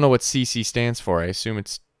 Well, I don't know what CC stands for. I assume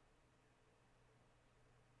it's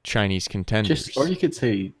Chinese Contenders. Or you could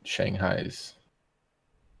say Shanghai's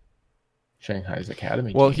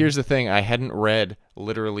academy. Well, team. Here's the thing. I hadn't read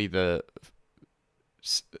literally the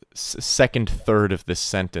second third of this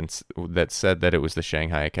sentence that said that it was the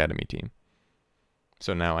Shanghai Academy team.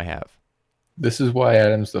 So now I have. This is why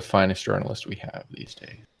Adam's the finest journalist we have these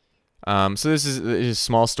days. So this is a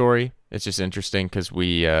small story. It's just interesting because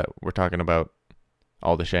we're talking about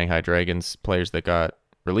all the Shanghai Dragons players that got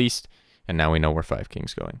released, and now we know where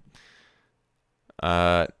 5King's going.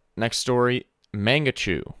 Next story,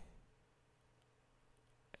 Mangachu.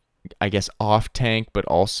 I guess off tank, but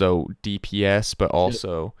also DPS, but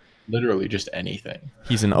also literally just anything.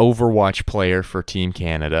 He's an Overwatch player for Team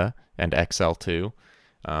Canada and XL2.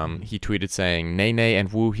 He tweeted saying, Nene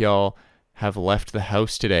and Wu Hyal have left the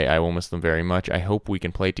house today. I will miss them very much. I hope we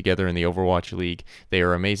can play together in the Overwatch League. They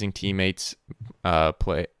are amazing teammates,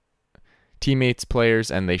 players,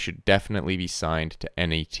 and they should definitely be signed to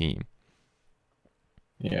any team.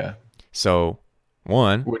 Yeah. So,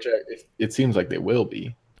 which it seems like they will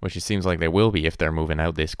be. Which it seems like they will be if they're moving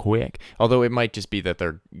out this quick. Although it might just be that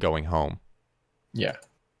they're going home. Yeah.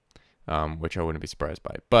 Which I wouldn't be surprised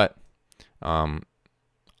by. But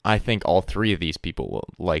I think all three of these people will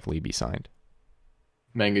likely be signed.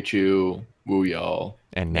 Mangachu, Wu Yal,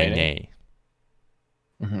 and Nene.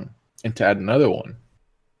 Mm-hmm. And to add another one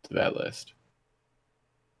to that list,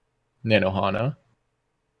 Nanohana.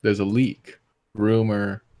 There's a leak,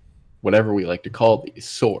 rumor, whatever we like to call these,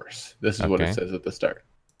 source. This is what it says at the start.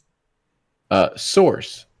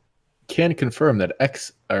 Source can confirm that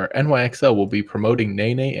NYXL will be promoting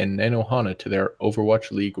Nene and Nanohana to their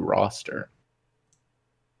Overwatch League roster.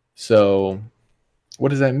 So, what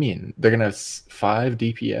does that mean? They're gonna have 5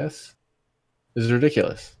 DPS? This is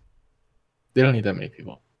ridiculous. They don't need that many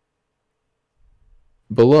people.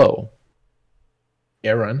 Below,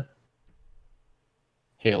 Aaron,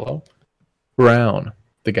 Halo, Brown,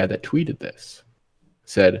 the guy that tweeted this,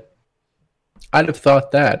 said, I'd have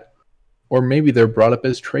thought that. Or maybe they're brought up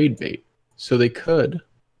as trade bait. So they could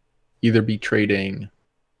either be trading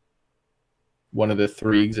one of the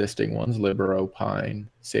 3 existing ones, Libero, Pine,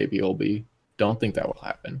 Sabiolby. Don't think that will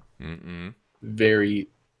happen. Very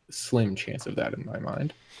slim chance of that in my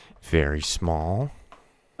mind. Very small.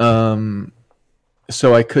 So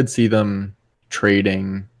I could see them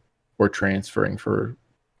trading or transferring for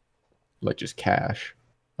like just cash.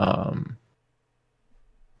 Nanohana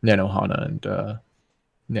and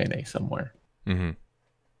Nene somewhere. Mm-hmm.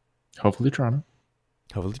 Hopefully Toronto.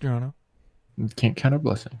 Can't count our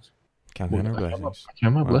blessings. Count our blessings.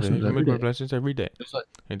 Count my blessings every day. Blessings every day. Just like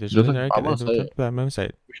Mama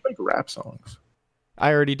said. We should make rap songs.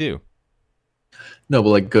 I already do. No, but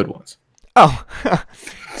like good ones. Oh.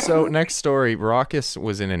 So next story, Raucus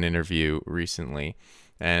was in an interview recently,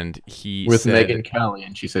 and he with said, Megan Callie,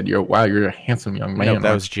 and she said, you're a handsome young man. No,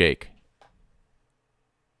 that was Jake.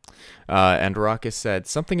 And Raucus said,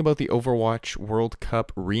 something about the Overwatch World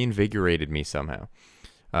Cup reinvigorated me somehow.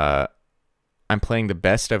 I'm playing the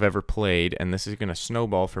best I've ever played, and this is going to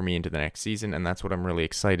snowball for me into the next season, and that's what I'm really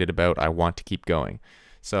excited about. I want to keep going.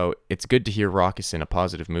 So it's good to hear Raucus in a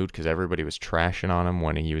positive mood, because everybody was trashing on him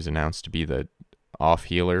when he was announced to be the off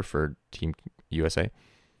healer for Team USA.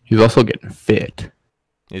 He's also getting fit.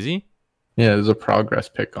 Is he? Yeah, there's a progress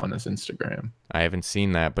pic on his Instagram. I haven't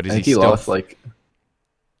seen that, but is he still lost like...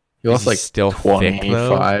 He lost like still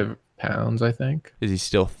 25 pounds, I think. Is he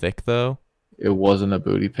still thick, though? It wasn't a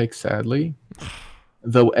booty pic, sadly.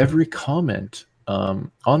 Though every comment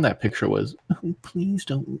on that picture was, oh, please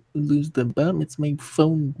don't lose the bum. It's my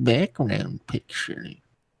phone background picture.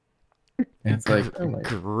 And it's like, oh my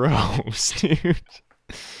gross, dude.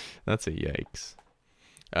 That's a yikes.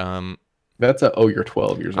 That's a, you're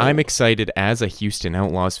 12 years old. I'm excited as a Houston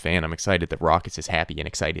Outlaws fan. I'm excited that Raucus is happy and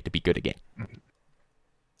excited to be good again.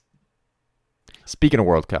 Speaking of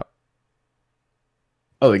World Cup.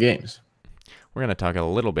 Oh, the games. we're gonna talk a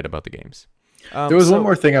little bit about the games. There was one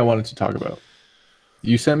more thing I wanted to talk about.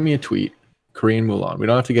 You sent me a tweet, Korean Mulan. We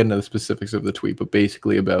don't have to get into the specifics of the tweet, but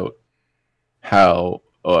basically about how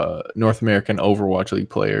North American Overwatch League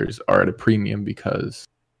players are at a premium because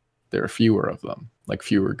there are fewer of them, like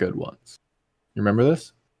fewer good ones. You remember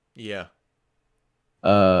this? Yeah.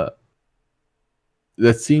 That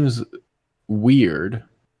seems weird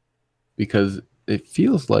because it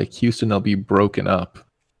feels like Houston will be broken up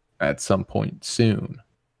at some point soon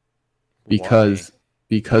because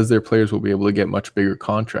their players will be able to get much bigger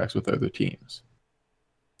contracts with other teams.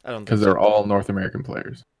 I don't because they're all North American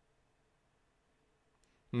players.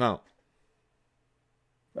 No.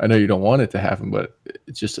 I know you don't want it to happen, but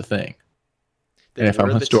it's just a thing. And if I'm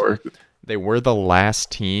historic, they were the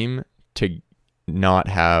last team to not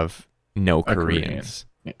have no Koreans.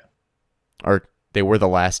 Yeah. Or they were the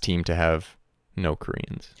last team to have no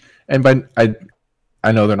Koreans. And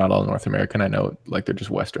I know they're not all North American. I know like they're just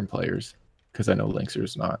Western players because I know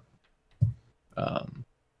Linkser's not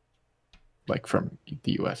like from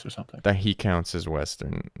the US or something. That he counts as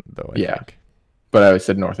Western though, I think. But I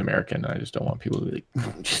said North American, and I just don't want people to be like,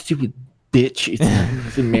 stupid bitch,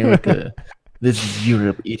 it's America. This is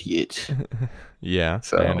Europe, idiot. Yeah,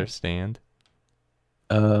 so, I understand.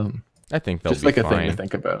 I think they'll just be like a fine. thing to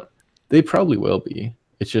think about. They probably will be.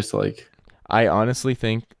 It's just like... I honestly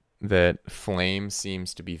think that Flame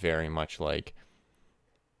seems to be very much like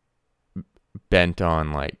bent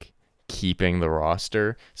on like keeping the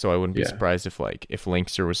roster. So I wouldn't be surprised if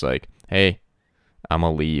Linkser was like, hey, I'm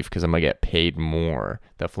gonna leave because I'm gonna get paid more.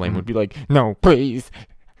 That Flame would be like, no, please.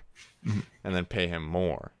 And then pay him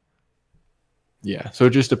more. Yeah, so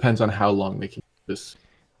it just depends on how long they can keep this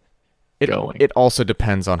going. It also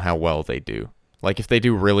depends on how well they do. Like, if they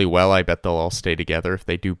do really well, I bet they'll all stay together. If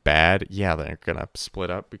they do bad, yeah, they're gonna split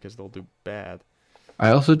up because they'll do bad.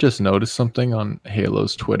 I also just noticed something on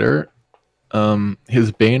Halo's Twitter.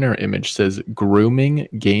 His banner image says grooming,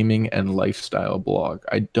 gaming, and lifestyle blog.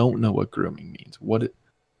 I don't know what grooming means.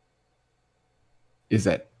 Is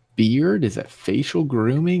that beard? Is that facial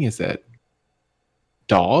grooming? Is that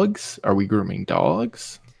dogs? Are we grooming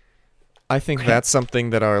dogs? I think that's something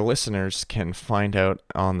that our listeners can find out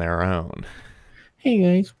on their own. Hey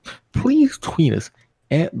guys, please tweet us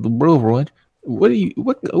at the Broverwatch.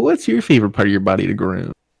 What's your favorite part of your body to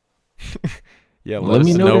groom? Yeah, let us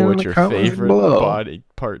know what your favorite body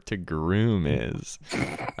part to groom is.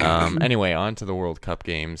 Anyway, on to the World Cup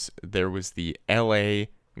games. There was the LA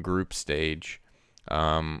group stage.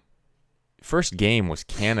 First game was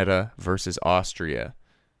Canada versus Austria.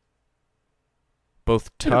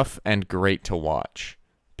 Both tough and great to watch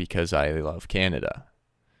because I love Canada.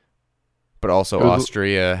 But also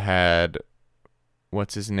Austria had,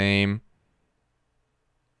 what's his name?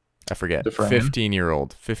 I forget.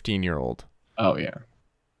 15-year-old. Oh, yeah.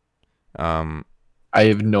 I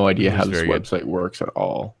have no idea how this website works at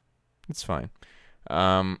all. It's fine.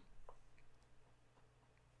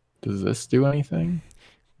 Does this do anything?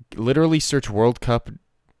 Literally search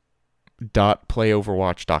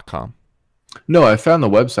worldcup.playoverwatch.com. No, I found the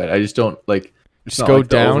website. I just don't like. Just go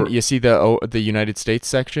down. You see the United States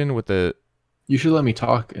section with the. You should let me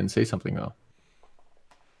talk and say something though.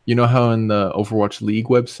 You know how in the Overwatch League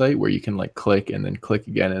website where you can like click and then click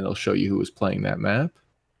again and it'll show you who was playing that map?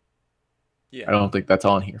 Yeah. I don't think that's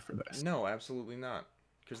on here for this. No, absolutely not.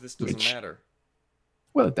 Because this doesn't matter.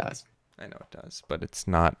 Well, it does. I know it does, but it's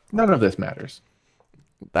not. None of this matters.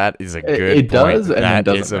 That is a good point. It does, and that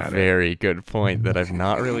is a very good point that I've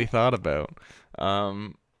not really thought about.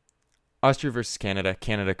 Austria versus Canada.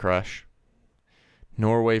 Canada crush.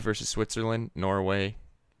 Norway versus Switzerland. Norway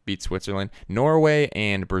beat Switzerland. Norway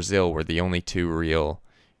and Brazil were the only two real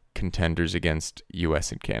contenders against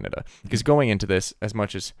US and Canada. Because going into this, as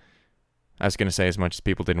much as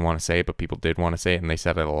people didn't want to say it, but people did want to say it, and they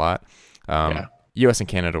said it a lot, US and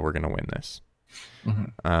Canada were going to win this.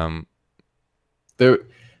 Mm-hmm.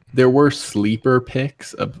 There were sleeper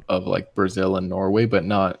picks of like Brazil and Norway, but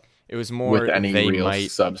not. It was more with any real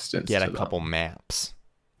substance. Get a couple maps.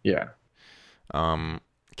 Yeah.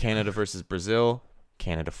 Canada versus Brazil.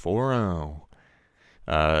 Canada 4-0.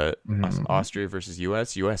 Austria versus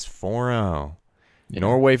US. US 4-0. Yeah.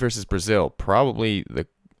 Norway versus Brazil. Probably the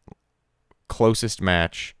closest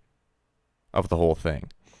match of the whole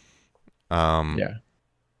thing. Yeah.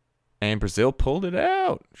 And Brazil pulled it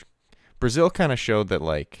out. Brazil kind of showed that,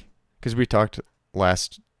 like, because we talked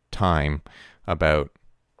last time about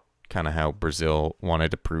kind of how Brazil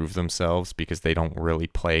wanted to prove themselves because they don't really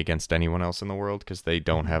play against anyone else in the world because they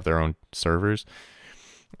don't have their own servers.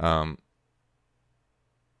 So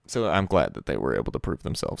I'm glad that they were able to prove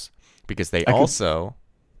themselves because they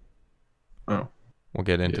Oh, We'll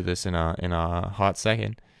get into this in a hot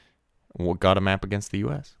second. We got a map against the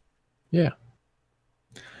U.S. yeah.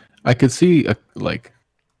 I could see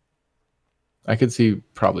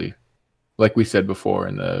probably, like we said before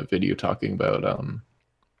in the video talking about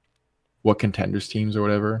what contenders teams or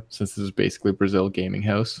whatever. Since this is basically Brazil gaming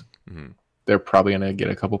house, they're probably gonna get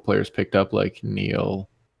a couple players picked up like Neil,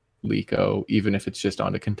 Lico, even if it's just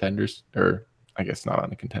onto contenders, or I guess not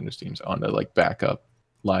onto contenders teams, onto like backup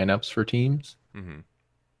lineups for teams.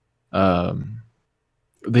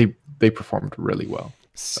 They performed really well.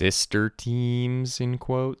 Sister teams in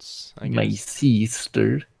quotes, I guess. My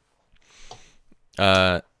sister.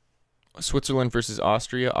 Switzerland versus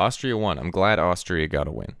Austria. Austria won. I'm glad Austria got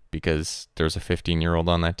a win because there was a 15-year-old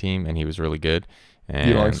on that team and he was really good. And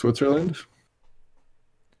you like Switzerland?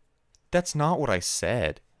 That's not what I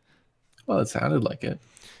said. Well, it sounded like it.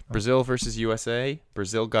 Brazil versus USA.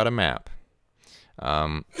 Brazil got a map.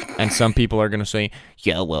 And some people are going to say,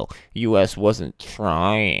 yeah, well, US wasn't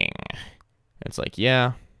trying. It's like,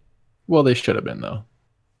 yeah. Well, they should have been, though.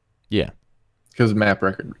 Yeah. Because map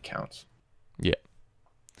record counts. Yeah.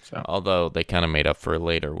 So. Although they kind of made up for it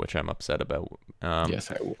later, which I'm upset about.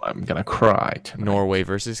 Yes, I'm going to cry tonight. Norway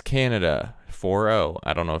versus Canada, 4-0.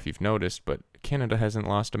 I don't know if you've noticed, but Canada hasn't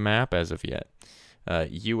lost a map as of yet.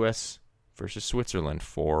 US versus Switzerland,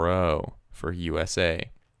 4-0 for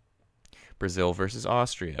USA. Brazil versus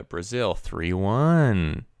Austria. Brazil,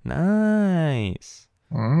 3-1. Nice.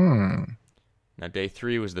 Now, day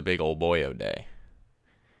 3 was the big old boyo day.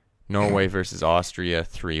 Norway versus Austria,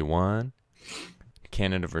 3-1.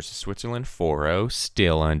 Canada versus Switzerland, 4-0.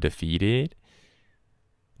 Still undefeated.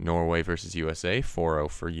 Norway versus USA, 4-0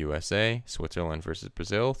 for USA. Switzerland versus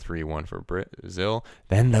Brazil, 3-1 for Brazil.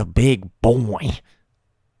 Then the big boy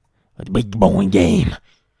game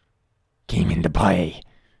came into play.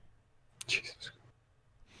 Jesus.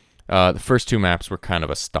 The first 2 maps were kind of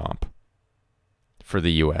a stomp for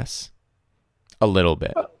the U.S. A little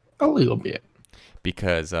bit. A little bit.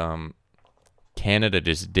 Because Canada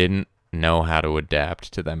just didn't know how to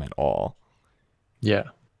adapt to them at all. Yeah.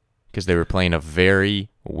 Because they were playing a very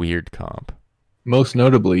weird comp. Most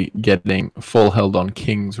notably, getting full held on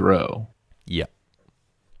King's Row. Yeah.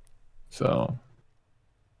 So.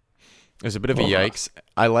 It was a bit of a yikes.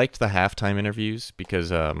 I liked the halftime interviews because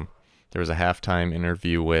there was a halftime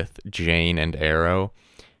interview with Jane and Arrow,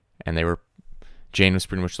 and Jane was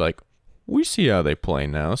pretty much like, "We see how they play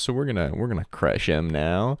now, so we're gonna crush them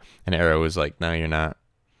now." And Arrow was like, "No, you're not."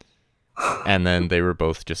 And then they were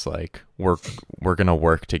both just like, "We're gonna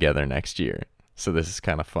work together next year, so this is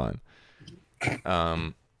kind of fun."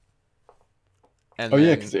 And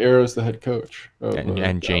yeah, because Arrow's the head coach,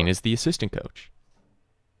 and Jane is the assistant coach.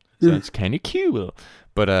 So it's kind of cute.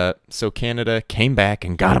 But so Canada came back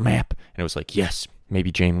and got a map, and it was like, yes,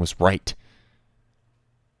 maybe Jane was right.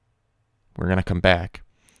 We're gonna come back.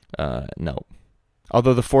 No,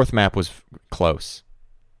 although the 4th map was close.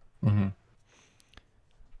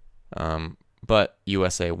 But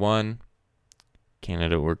USA won.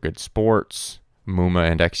 Canada were good sports. Muma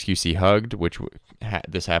and XQC hugged, which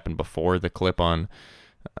this happened before the clip on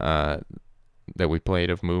that we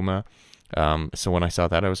played of Muma. So when I saw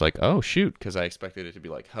that, I was like, oh, shoot, because I expected it to be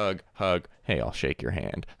like, hug, hug, hey, I'll shake your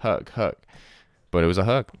hand, hug, hug. But it was a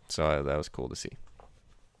hug, so that was cool to see.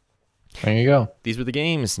 There you go. These were the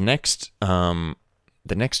games. Next, the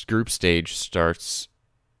next group stage starts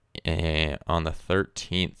on the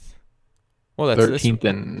 13th. Well, that's 13th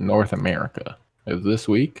in North America of this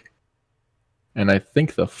week. And I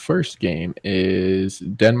think the first game is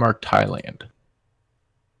Denmark-Thailand.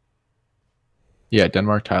 Yeah,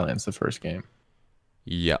 Denmark-Thailand's the first game.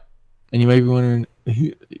 Yeah. And you might be wondering,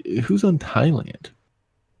 who's on Thailand?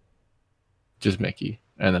 Just Mickey.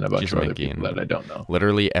 And then a bunch of other people that I don't know.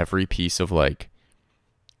 Literally every piece of like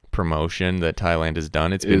promotion that Thailand has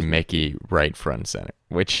done, it's been Mickey right front and center,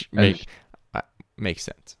 which makes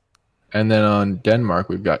sense. And then on Denmark,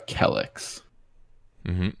 we've got Kellex.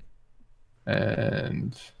 And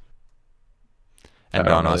really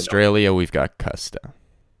on Australia, we've got Custa.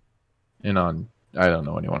 And on, I don't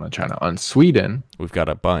know anyone on China. On Sweden, we've got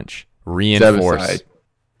a bunch. Reinforce.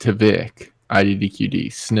 Tavik, IDDQD,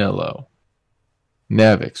 Snillo,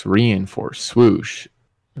 Nevix, Reinforce, Swoosh.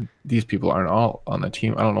 These people aren't all on the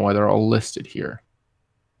team. I don't know why they're all listed here.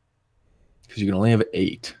 Because you can only have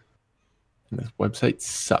 8. And this website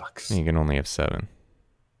sucks. You can only have 7.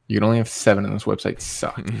 You can only have 7 and this website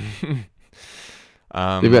sucks.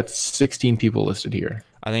 They've got 16 people listed here.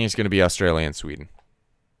 I think it's going to be Australia and Sweden.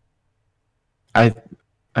 I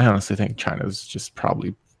honestly think China's just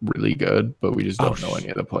probably really good, but we just don't know any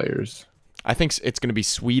of the players. I think it's going to be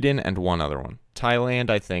Sweden and one other one. Thailand,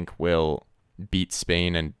 I think, will beat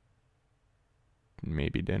Spain and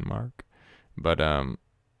maybe Denmark. But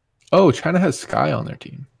oh, China has Sky on their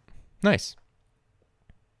team. Nice.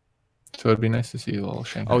 So it'd be nice to see a little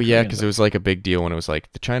Shanghai. Oh yeah, because it was like a big deal when it was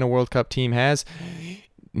like the China World Cup team has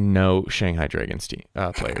no Shanghai Dragons team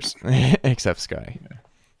players except Sky.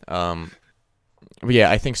 Yeah. But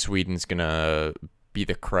yeah, I think Sweden's gonna be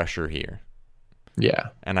the crusher here. Yeah,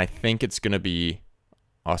 and I think it's gonna be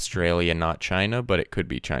Australia, not China, but it could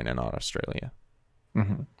be China, not Australia.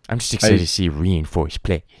 Mm-hmm. I'm just excited to see reinforced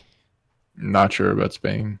play. Not sure about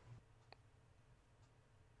Spain.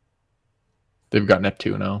 They've got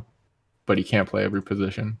Neptuno, but he can't play every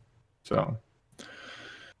position. So,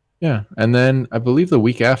 yeah. And then I believe the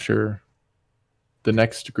week after, the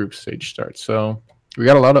next group stage starts. So we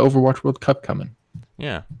got a lot of Overwatch World Cup coming.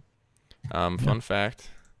 Yeah. Fun fact,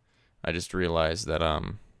 I just realized that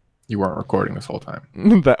you weren't recording this whole time.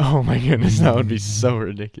 that, oh my goodness, that would be so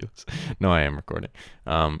ridiculous. No, I am recording.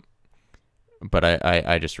 But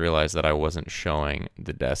I just realized that I wasn't showing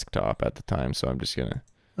the desktop at the time, so I'm just gonna.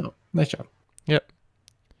 Oh, nice job. Yep.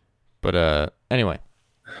 But anyway,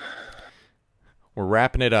 we're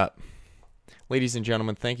wrapping it up. Ladies and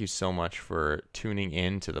gentlemen, thank you so much for tuning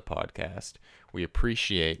in to the podcast. We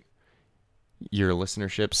appreciate your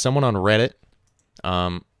listenership. Someone on Reddit,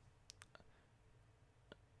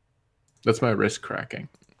 that's my wrist cracking.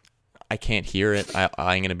 I can't hear it.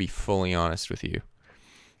 I'm gonna be fully honest with you.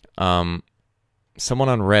 Someone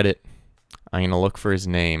on Reddit, I'm gonna look for his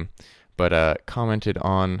name, but commented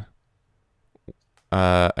on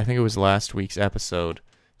I think it was last week's episode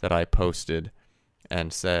that I posted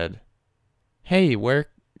and said, "Hey, where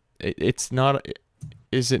it's not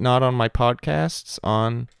is it not on my podcasts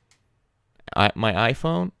on my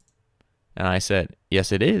iPhone?" And I said,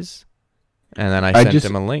 "Yes, it is." And then I sent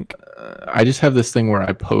him a link. I just have this thing where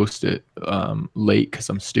I post it late because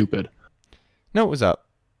I'm stupid. No, it was up.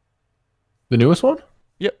 The newest one?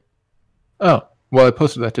 Yep. Oh, well, I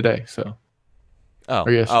posted that today, so. Oh,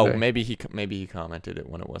 maybe he commented it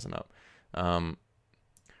when it wasn't up.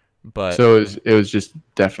 But so it was just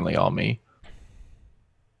definitely all me.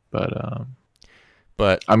 But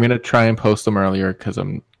I'm gonna try and post them earlier because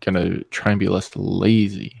I'm gonna try and be less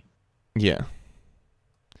lazy. Yeah.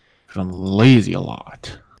 Because I'm lazy a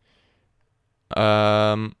lot.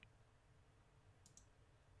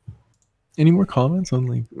 Any more comments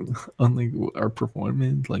on our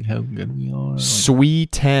performance, like how good we are?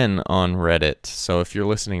 Sweet 10 on Reddit. So if you're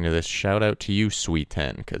listening to this, shout out to you, Sweet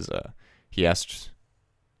 10, because he asked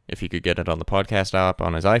if he could get it on the podcast app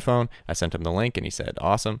on his iPhone. I sent him the link, and he said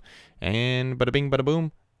awesome. And bada bing, bada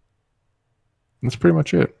boom. That's pretty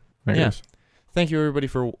much it. I guess. Thank you everybody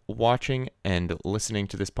for watching and listening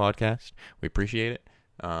to this podcast. We appreciate it.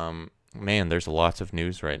 Man, there's lots of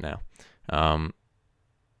news right now.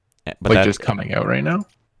 But like just coming out right now?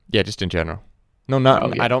 Yeah, just in general. No, not.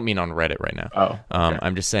 Oh, yeah. I don't mean on Reddit right now. Oh, okay.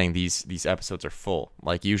 I'm just saying these episodes are full.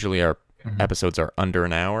 Like usually our episodes are under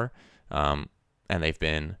an hour, and they've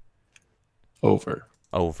been over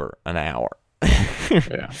an hour.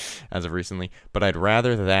 Yeah. As of recently, but I'd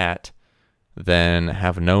rather that than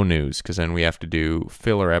have no news, because then we have to do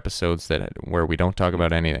filler episodes where we don't talk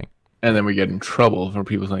about anything. And then we get in trouble for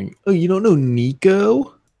people saying, "Oh, you don't know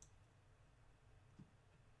Nico?"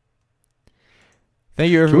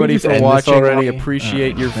 Thank you everybody for watching. Already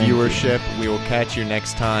appreciate your viewership. We will catch you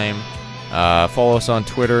next time. Follow us on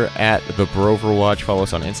Twitter at the Broverwatch. Follow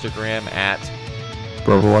us on Instagram at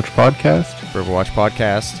Broverwatch Podcast. Broverwatch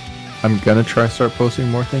Podcast. I'm gonna try start posting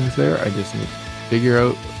more things there. I just need to figure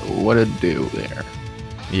out what to do there.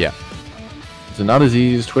 Yeah. It's not as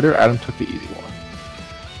easy as Twitter. Adam took the easy one.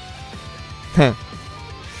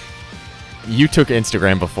 You took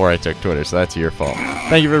Instagram before I took Twitter, so that's your fault.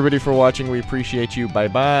 Thank you everybody for watching. We appreciate you.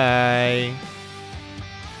 Bye-bye.